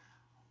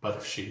 but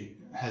if she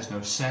has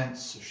no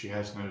sense, if she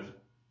has no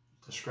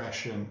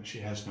discretion, she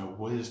has no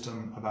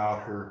wisdom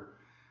about her,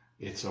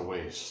 it's a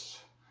waste.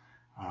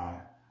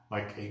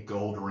 Like a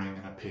gold ring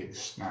in a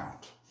pig's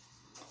snout.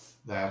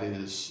 That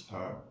is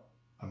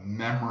a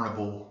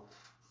memorable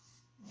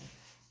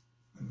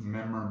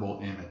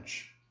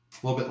image.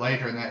 A little bit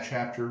later in that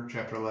chapter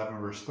 11,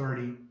 verse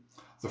 30,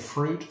 the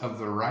fruit of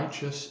the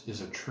righteous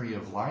is a tree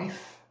of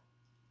life,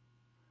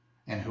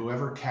 and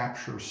whoever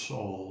captures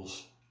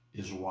souls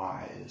is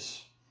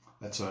wise.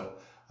 That's a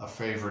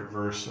favorite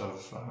verse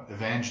of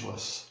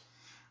evangelists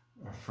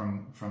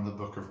from the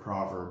book of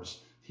Proverbs.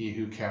 He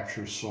who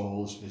captures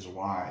souls is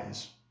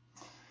wise.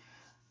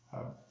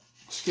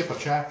 Skip a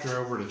chapter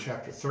over to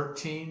chapter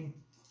 13.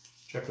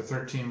 Chapter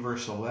 13,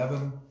 verse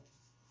 11.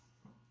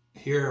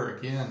 Here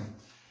again,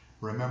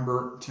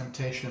 remember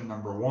temptation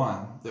number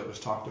 1 that was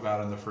talked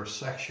about in the first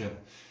section,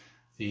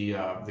 the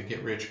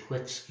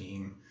get-rich-quick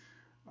scheme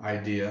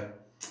idea.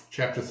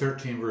 Chapter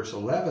 13, verse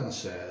 11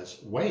 says,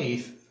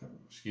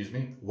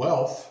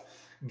 wealth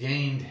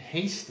gained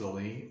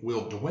hastily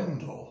will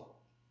dwindle,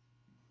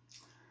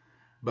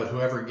 but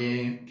whoever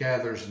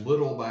gathers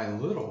little by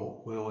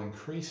little will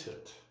increase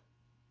it.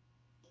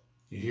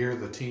 You hear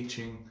the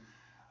teaching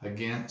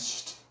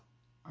against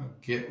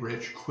get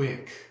rich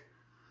quick.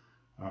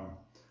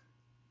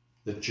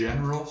 The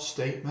general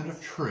statement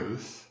of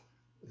truth,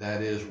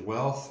 that is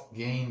wealth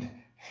gained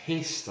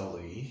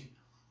hastily,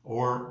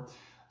 or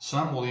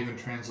some will even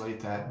translate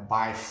that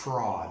by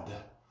fraud,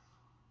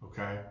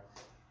 okay,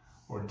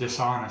 or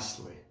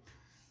dishonestly.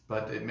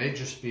 But it may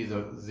just be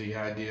the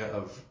idea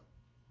of,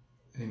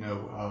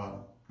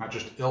 not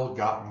just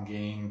ill-gotten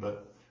gain,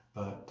 but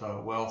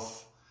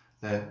wealth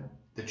that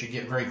you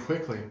get very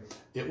quickly.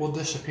 It will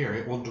disappear.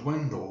 It will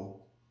dwindle.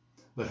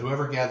 But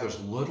whoever gathers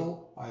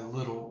little by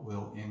little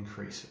will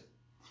increase it.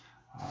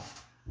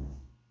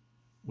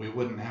 We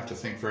wouldn't have to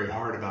think very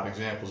hard about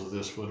examples of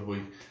this, would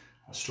we?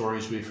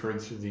 stories we've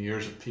heard through the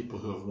years of people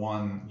who have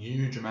won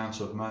huge amounts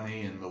of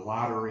money in the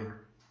lottery,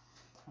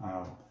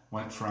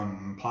 went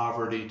from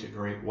poverty to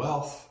great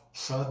wealth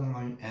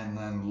suddenly and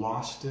then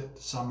lost it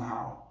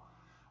somehow,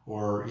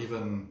 or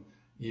even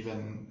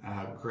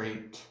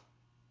great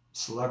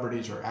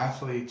celebrities or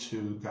athletes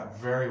who got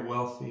very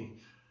wealthy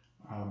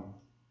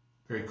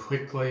very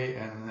quickly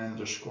and then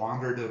just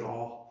squandered it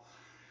all,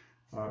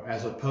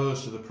 as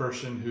opposed to the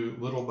person who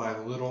little by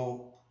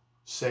little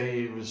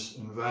saves,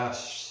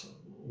 invests,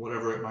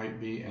 whatever it might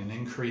be, and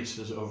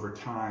increases over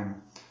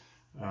time.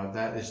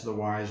 That is the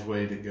wise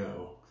way to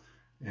go.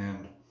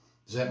 And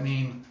does that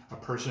mean a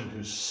person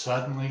who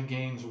suddenly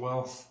gains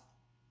wealth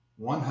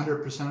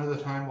 100% of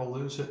the time will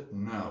lose it?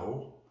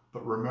 No.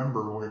 But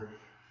remember,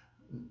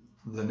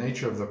 the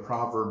nature of the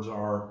Proverbs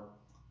are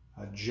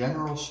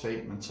general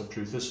statements of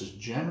truth. This is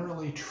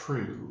generally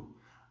true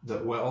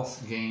that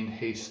wealth gained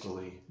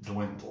hastily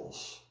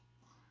dwindles.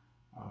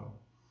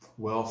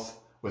 Wealth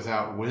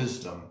without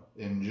wisdom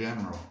in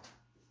general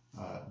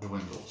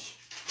dwindles.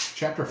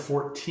 Chapter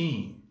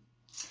 14,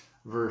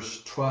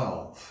 verse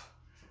 12.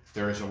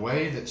 There is a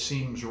way that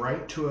seems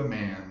right to a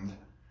man,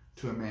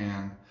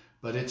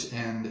 but its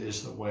end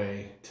is the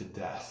way to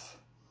death.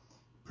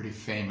 Pretty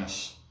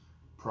famous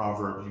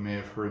proverb. You may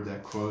have heard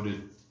that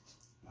quoted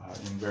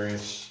in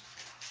various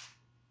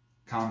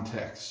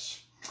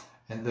contexts.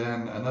 And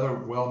then another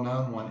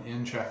well-known one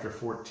in chapter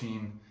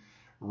 14,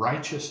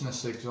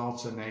 righteousness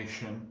exalts a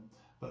nation,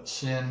 but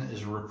sin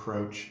is a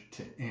reproach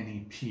to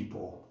any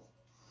people.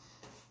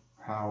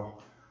 How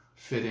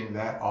fitting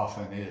that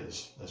often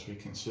is as we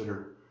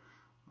consider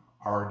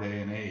our day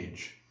and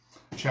age.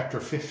 Chapter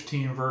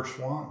 15, verse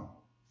 1.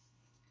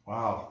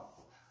 Wow,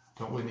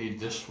 don't we need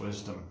this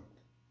wisdom?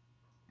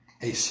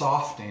 A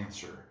soft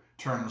answer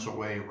turns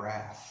away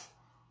wrath,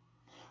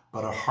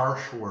 but a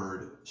harsh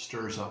word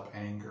stirs up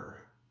anger.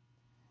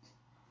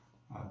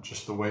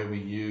 Just the way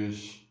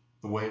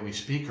we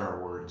speak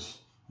our words,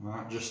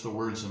 not just the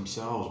words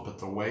themselves, but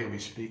the way we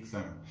speak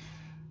them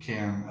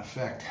can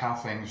affect how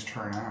things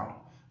turn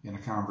out in a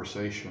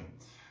conversation.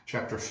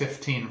 Chapter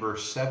 15,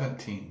 verse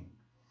 17.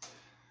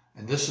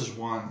 And this is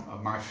one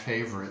of my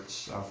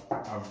favorites.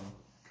 I've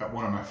got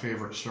one of my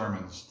favorite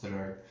sermons that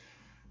I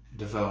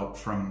developed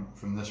from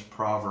this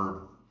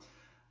proverb.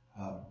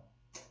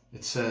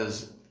 It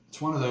says,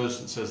 it's one of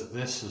those that says,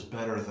 this is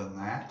better than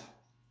that.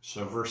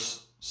 So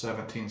verse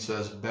 17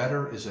 says,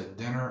 better is a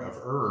dinner of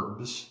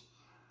herbs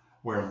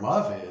where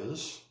love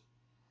is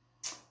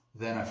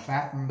than a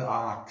fattened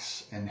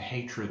ox and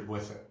hatred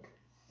with it.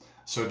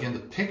 So again, the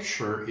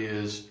picture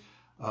is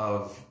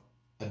of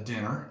a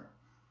dinner,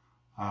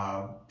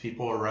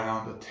 people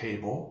around a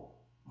table,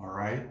 all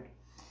right?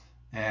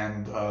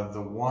 And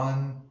the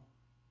one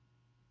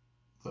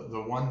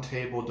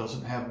table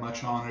doesn't have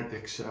much on it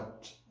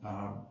except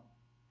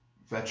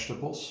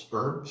vegetables,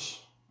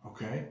 herbs,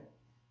 okay?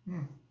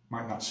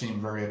 Might not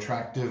seem very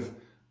attractive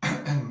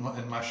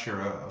unless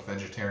you're a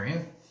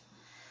vegetarian.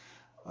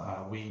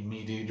 We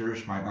meat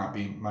eaters might not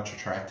be much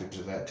attracted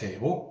to that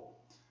table.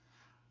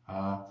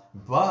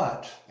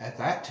 But at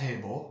that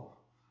table,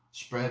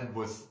 spread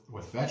with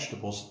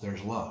vegetables,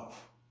 there's love.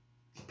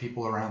 The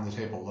people around the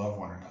table love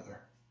one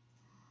another.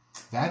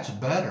 That's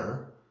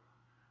better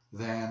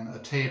than a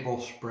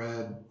table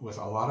spread with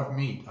a lot of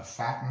meat, a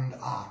fattened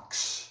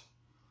ox,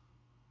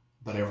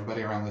 but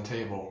everybody around the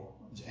table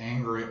is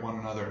angry at one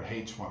another and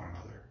hates one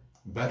another.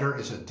 Better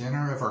is a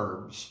dinner of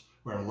herbs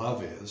where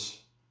love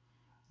is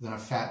than a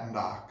fattened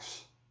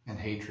ox and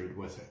hatred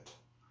with it.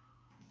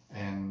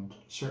 And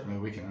certainly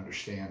we can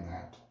understand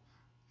that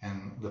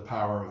and the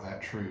power of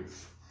that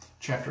truth.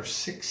 Chapter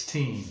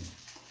 16,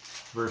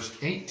 verse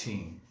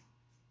 18.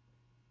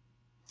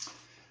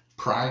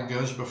 Pride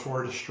goes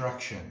before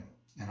destruction,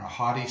 and a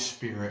haughty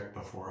spirit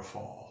before a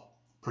fall.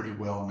 Pretty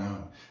well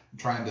known. I'm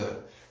trying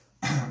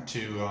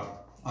to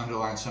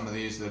underline some of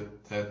these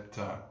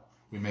that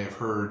we may have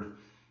heard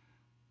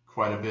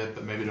quite a bit,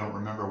 but maybe don't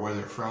remember where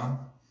they're from.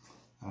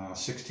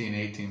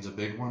 16:18 is a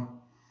big one.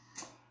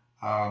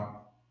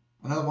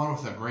 Another one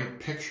with a great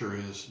picture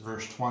is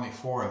verse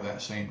 24 of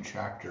that same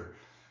chapter.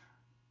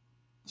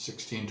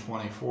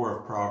 16:24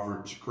 of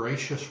Proverbs.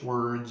 Gracious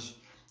words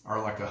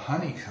are like a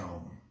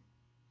honeycomb,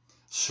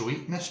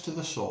 sweetness to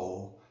the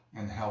soul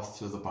and health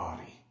to the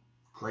body.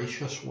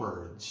 Gracious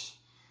words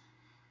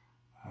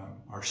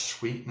are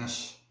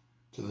sweetness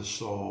to the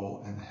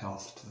soul and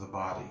health to the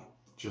body.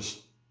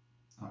 Just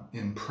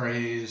in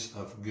praise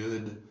of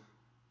good,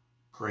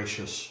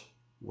 gracious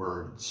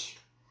words.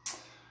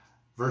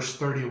 Verse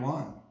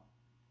 31.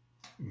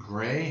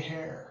 Gray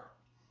hair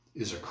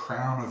is a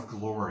crown of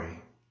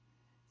glory.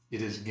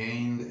 It is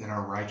gained in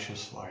a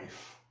righteous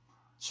life.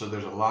 So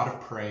there's a lot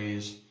of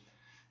praise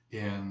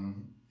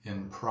in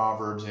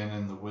Proverbs and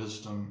in the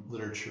wisdom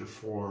literature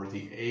for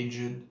the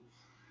aged,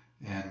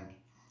 and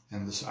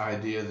this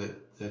idea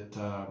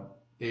that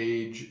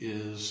age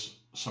is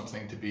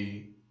something to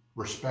be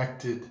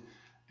respected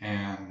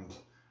and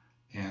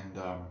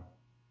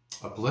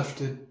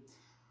uplifted.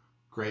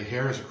 Gray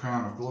hair is a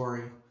crown of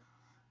glory.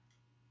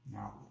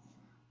 Now,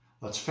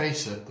 let's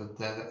face it,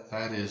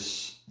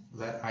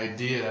 that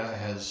idea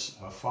has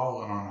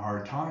fallen on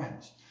hard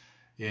times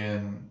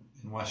in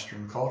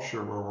Western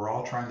culture, where we're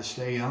all trying to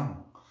stay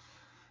young.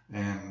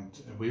 And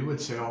we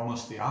would say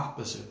almost the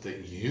opposite,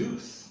 that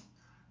youth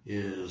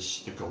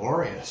is the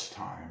glorious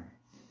time.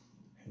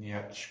 And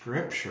yet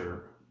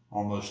Scripture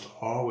almost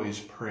always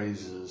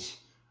praises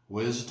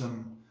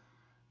wisdom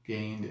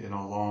gained in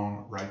a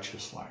long,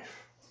 righteous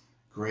life.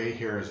 Gray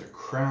hair is a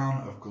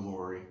crown of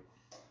glory.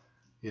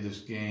 It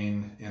is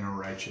gained in a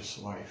righteous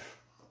life.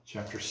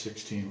 Chapter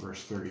 16,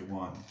 verse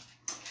 31.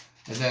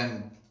 And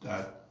then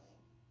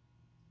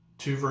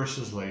 2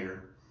 verses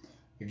later,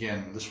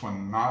 again, this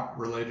one not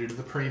related to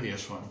the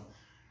previous one,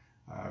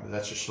 but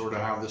that's just sort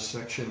of how this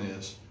section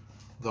is.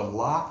 The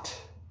lot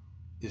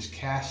is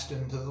cast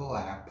into the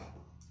lap,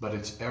 but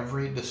its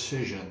every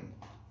decision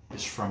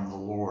is from the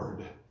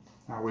Lord.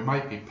 Now, we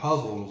might be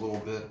puzzled a little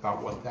bit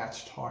about what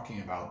that's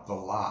talking about. The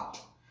lot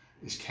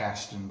is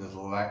cast into the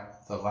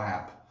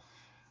lap,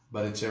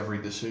 but its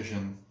every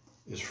decision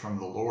is from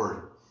the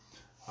Lord.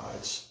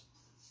 It's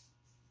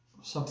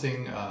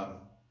something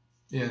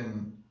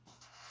in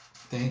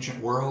the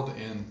ancient world,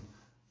 in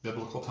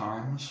biblical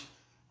times,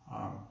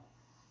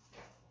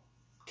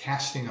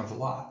 casting of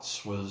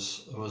lots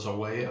was a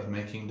way of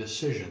making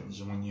decisions.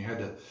 And when you had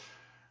to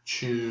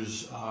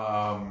choose, do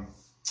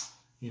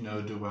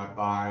I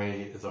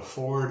buy the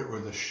Ford or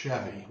the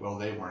Chevy? Well,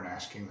 they weren't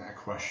asking that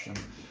question.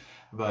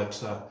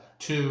 But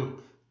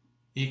two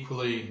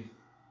equally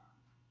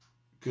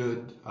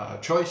good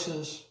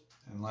choices,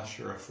 unless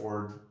you're a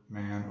Ford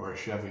man or a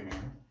Chevy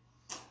man.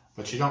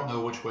 But you don't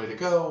know which way to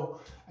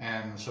go,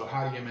 and so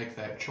how do you make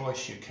that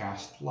choice? You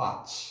cast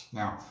lots.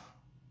 Now,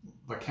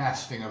 the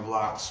casting of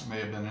lots may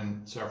have been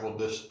in several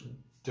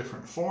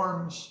different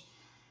forms.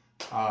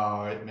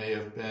 It may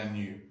have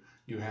been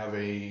you have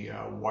a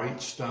white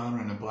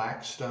stone and a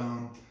black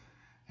stone,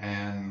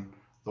 and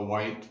the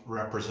white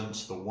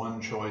represents the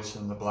one choice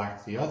and the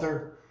black the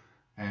other,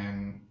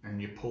 and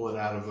you pull it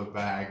out of a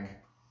bag,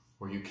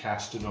 or you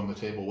cast it on the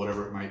table,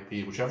 whatever it might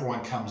be. Whichever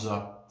one comes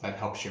up, that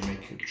helps you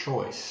make your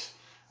choice.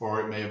 Or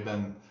it may have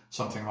been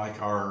something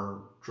like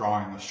our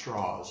drawing the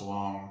straws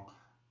along,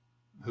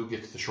 who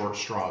gets the short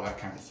straw, that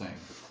kind of thing.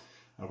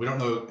 We don't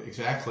know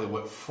exactly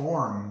what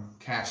form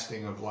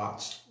casting of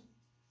lots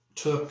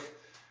took,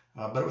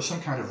 but it was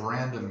some kind of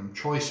random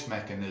choice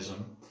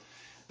mechanism.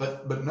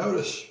 But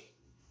notice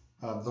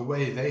the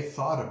way they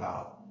thought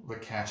about the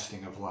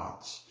casting of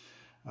lots.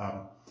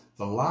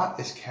 The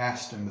lot is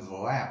cast into the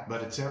lap,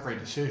 but its every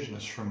decision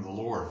is from the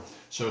Lord.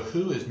 So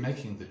who is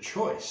making the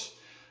choice?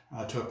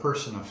 To a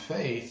person of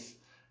faith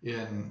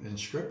in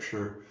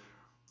Scripture,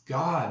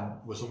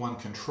 God was the one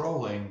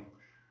controlling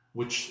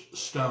which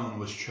stone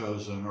was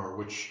chosen or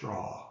which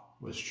straw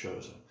was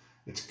chosen.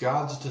 It's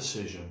God's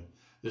decision.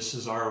 This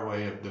is our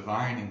way of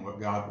divining what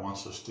God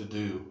wants us to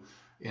do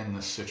in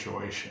this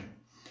situation.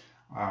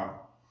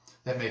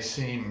 That may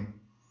seem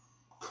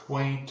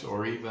quaint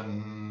or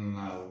even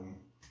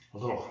a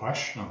little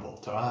questionable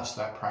to us,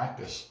 that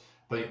practice,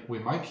 but we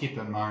might keep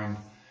in mind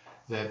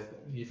that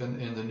even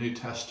in the New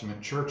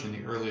Testament church, in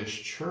the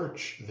earliest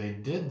church, they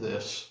did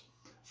this.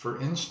 For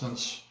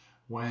instance,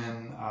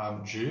 when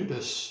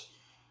Judas,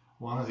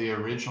 one of the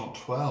original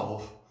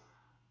 12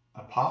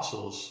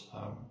 apostles,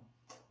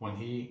 when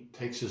he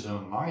takes his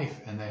own life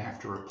and they have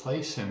to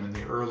replace him in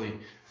the early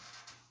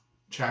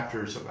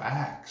chapters of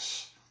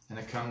Acts, and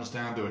it comes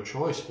down to a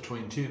choice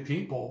between two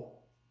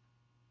people,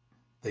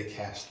 they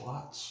cast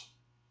lots.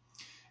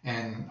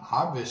 And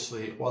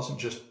obviously it wasn't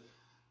just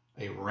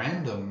a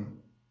random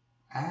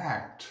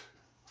act,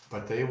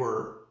 but they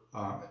were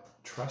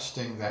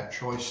trusting that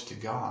choice to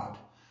God.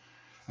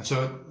 And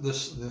so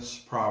this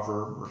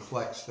proverb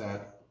reflects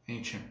that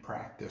ancient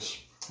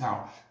practice.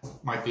 Now, it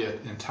might be an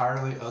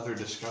entirely other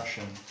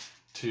discussion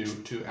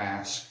to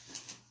ask,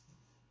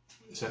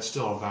 is that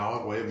still a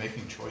valid way of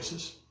making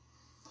choices?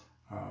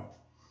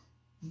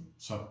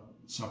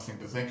 Something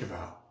to think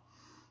about.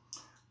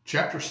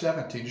 Chapter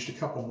 17, just a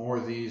couple more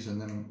of these, and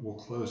then we'll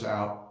close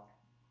out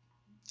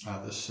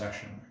this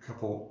session. A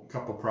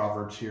couple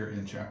proverbs here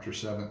in chapter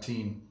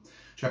 17.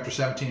 Chapter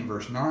 17,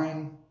 verse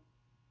 9.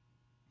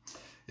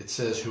 It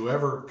says,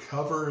 "Whoever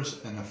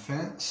covers an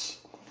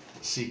offense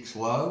seeks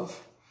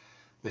love,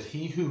 but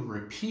he who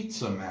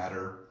repeats a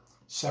matter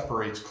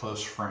separates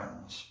close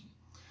friends."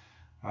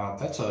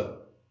 That's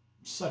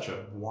such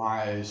a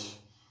wise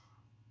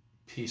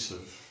piece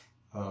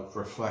of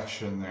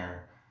reflection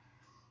there.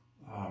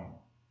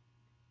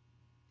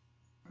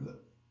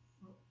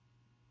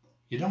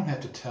 You don't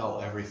have to tell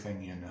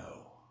everything you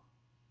know,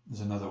 is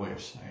another way of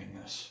saying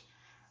this.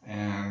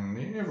 And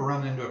you ever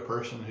run into a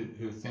person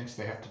who thinks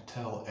they have to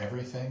tell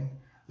everything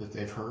that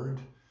they've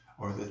heard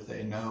or that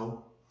they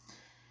know?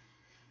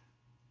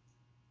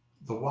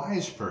 The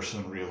wise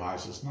person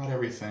realizes not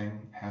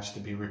everything has to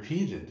be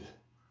repeated,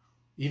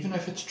 even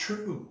if it's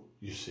true,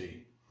 you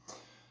see.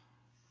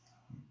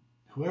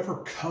 Whoever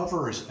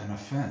covers an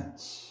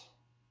offense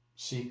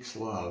seeks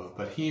love,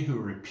 but he who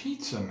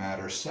repeats a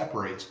matter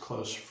separates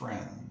close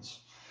friends.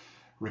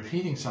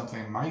 Repeating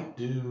something might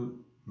do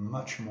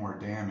much more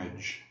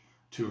damage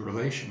to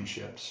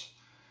relationships.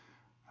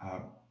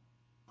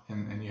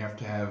 And you have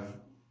to have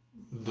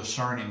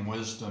discerning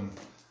wisdom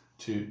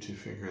to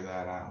figure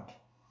that out.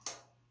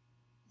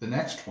 The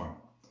next one,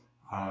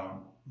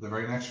 the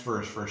very next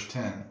verse, verse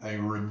 10, a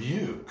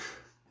rebuke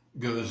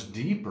goes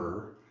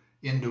deeper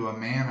into a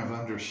man of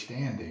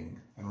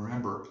understanding. And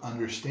remember,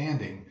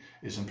 understanding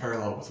is in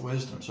parallel with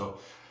wisdom. So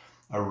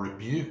a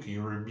rebuke,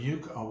 you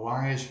rebuke a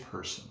wise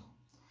person.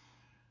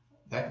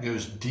 That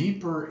goes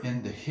deeper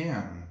into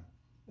him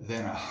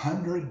than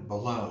 100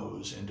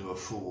 blows into a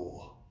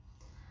fool.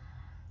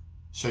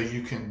 So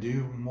you can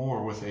do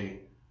more with a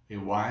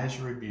wise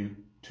rebuke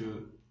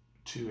to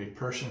a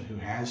person who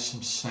has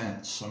some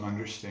sense, some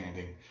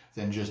understanding,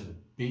 than just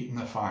beating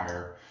the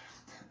fire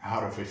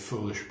out of a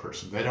foolish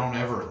person. They don't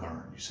ever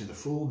learn. You see, the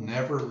fool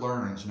never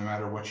learns no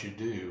matter what you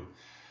do,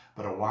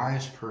 but a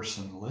wise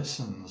person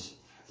listens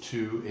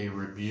to a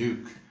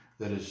rebuke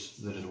that is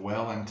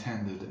well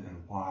intended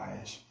and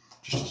wise.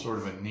 Just a sort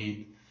of a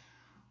neat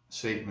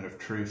statement of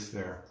truth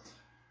there.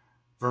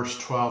 Verse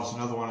 12 is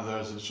another one of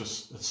those.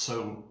 It's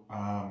so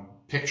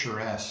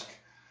picturesque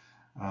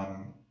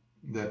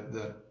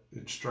that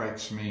it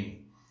strikes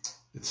me.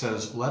 It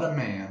says, "Let a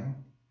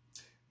man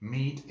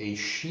meet a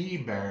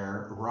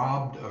she-bear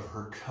robbed of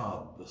her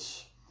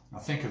cubs." Now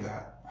think of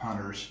that,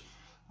 hunters.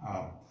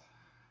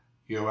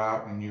 You go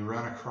out and you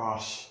run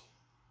across,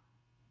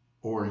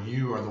 or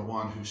you are the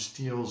one who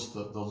steals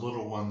the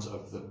little ones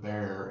of the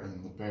bear,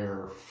 and the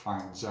bear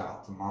finds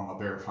out, the mama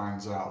bear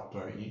finds out.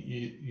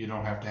 You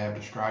don't have to have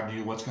described to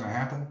you what's going to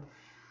happen.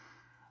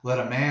 Let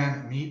a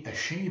man meet a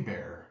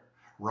she-bear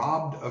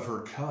robbed of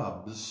her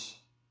cubs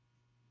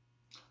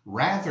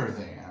rather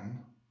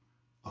than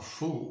a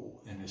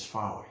fool in his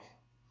folly.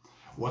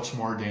 What's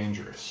more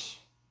dangerous?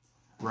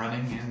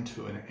 Running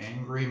into an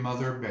angry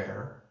mother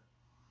bear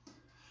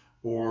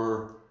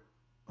or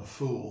a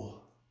fool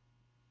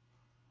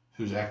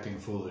who's acting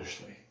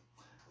foolishly?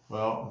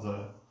 Well,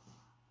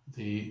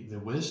 the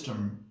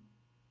wisdom,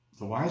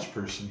 the wise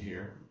person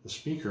here, the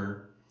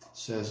speaker,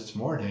 says it's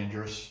more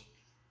dangerous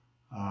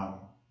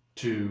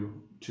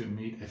to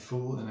meet a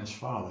fool in his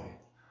folly.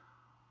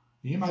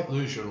 You might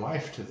lose your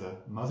life to the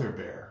mother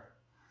bear.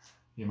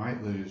 You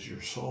might lose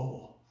your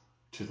soul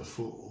to the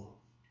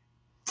fool.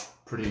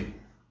 Pretty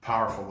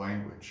powerful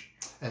language.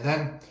 And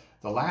then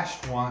the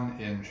last one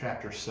in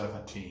chapter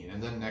 17.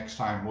 And then next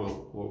time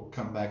we'll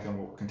come back and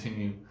we'll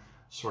continue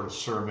sort of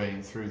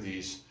surveying through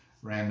these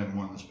random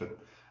ones. But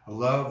I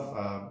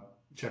love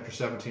chapter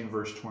 17,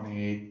 verse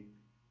 28,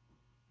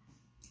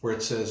 where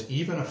it says,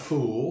 "Even a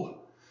fool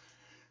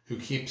who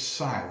keeps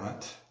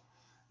silent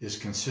is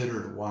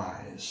considered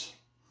wise.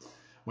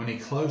 When he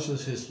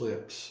closes his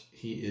lips,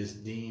 he is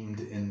deemed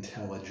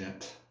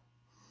intelligent."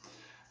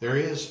 There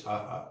is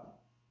a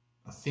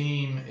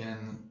theme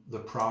in the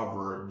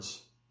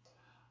Proverbs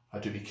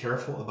to be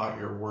careful about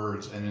your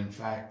words. And in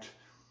fact,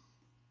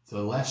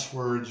 the less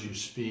words you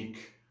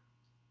speak,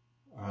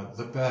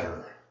 the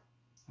better.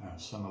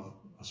 Some of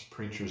us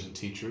preachers and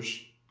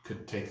teachers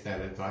could take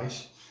that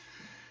advice.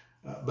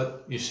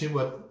 But you see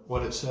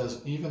what it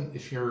says, even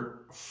if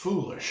you're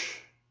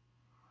foolish,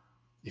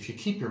 if you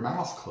keep your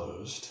mouth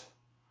closed,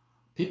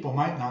 people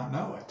might not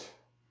know it.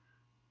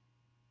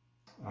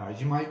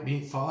 You might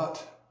be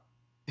thought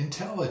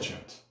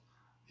intelligent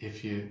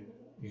if you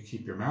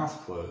keep your mouth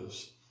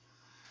closed.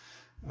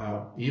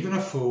 Even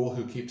a fool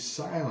who keeps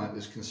silent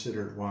is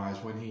considered wise.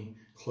 When he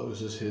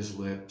closes his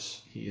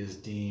lips, he is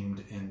deemed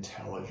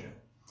intelligent.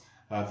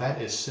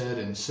 That is said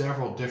in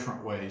several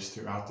different ways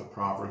throughout the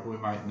proverb. We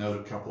might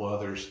note a couple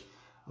others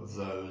of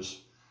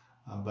those,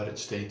 but it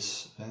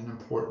states an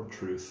important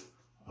truth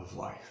of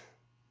life.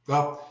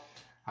 Well,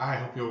 I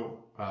hope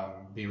you'll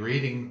be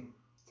reading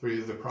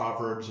through the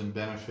Proverbs and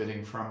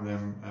benefiting from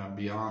them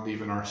beyond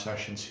even our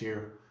sessions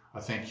here.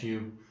 I thank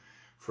you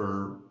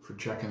for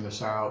checking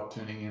this out,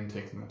 tuning in,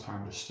 taking the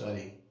time to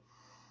study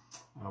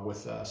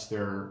with us.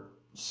 There are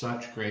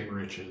such great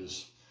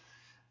riches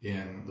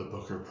in the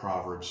book of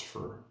Proverbs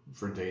for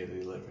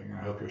daily living.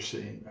 I hope you're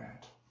seeing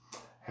that.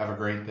 Have a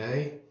great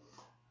day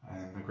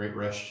and a great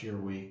rest of your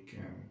week,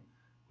 and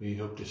we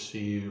hope to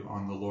see you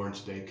on the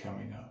Lord's Day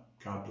coming up.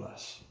 God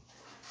bless.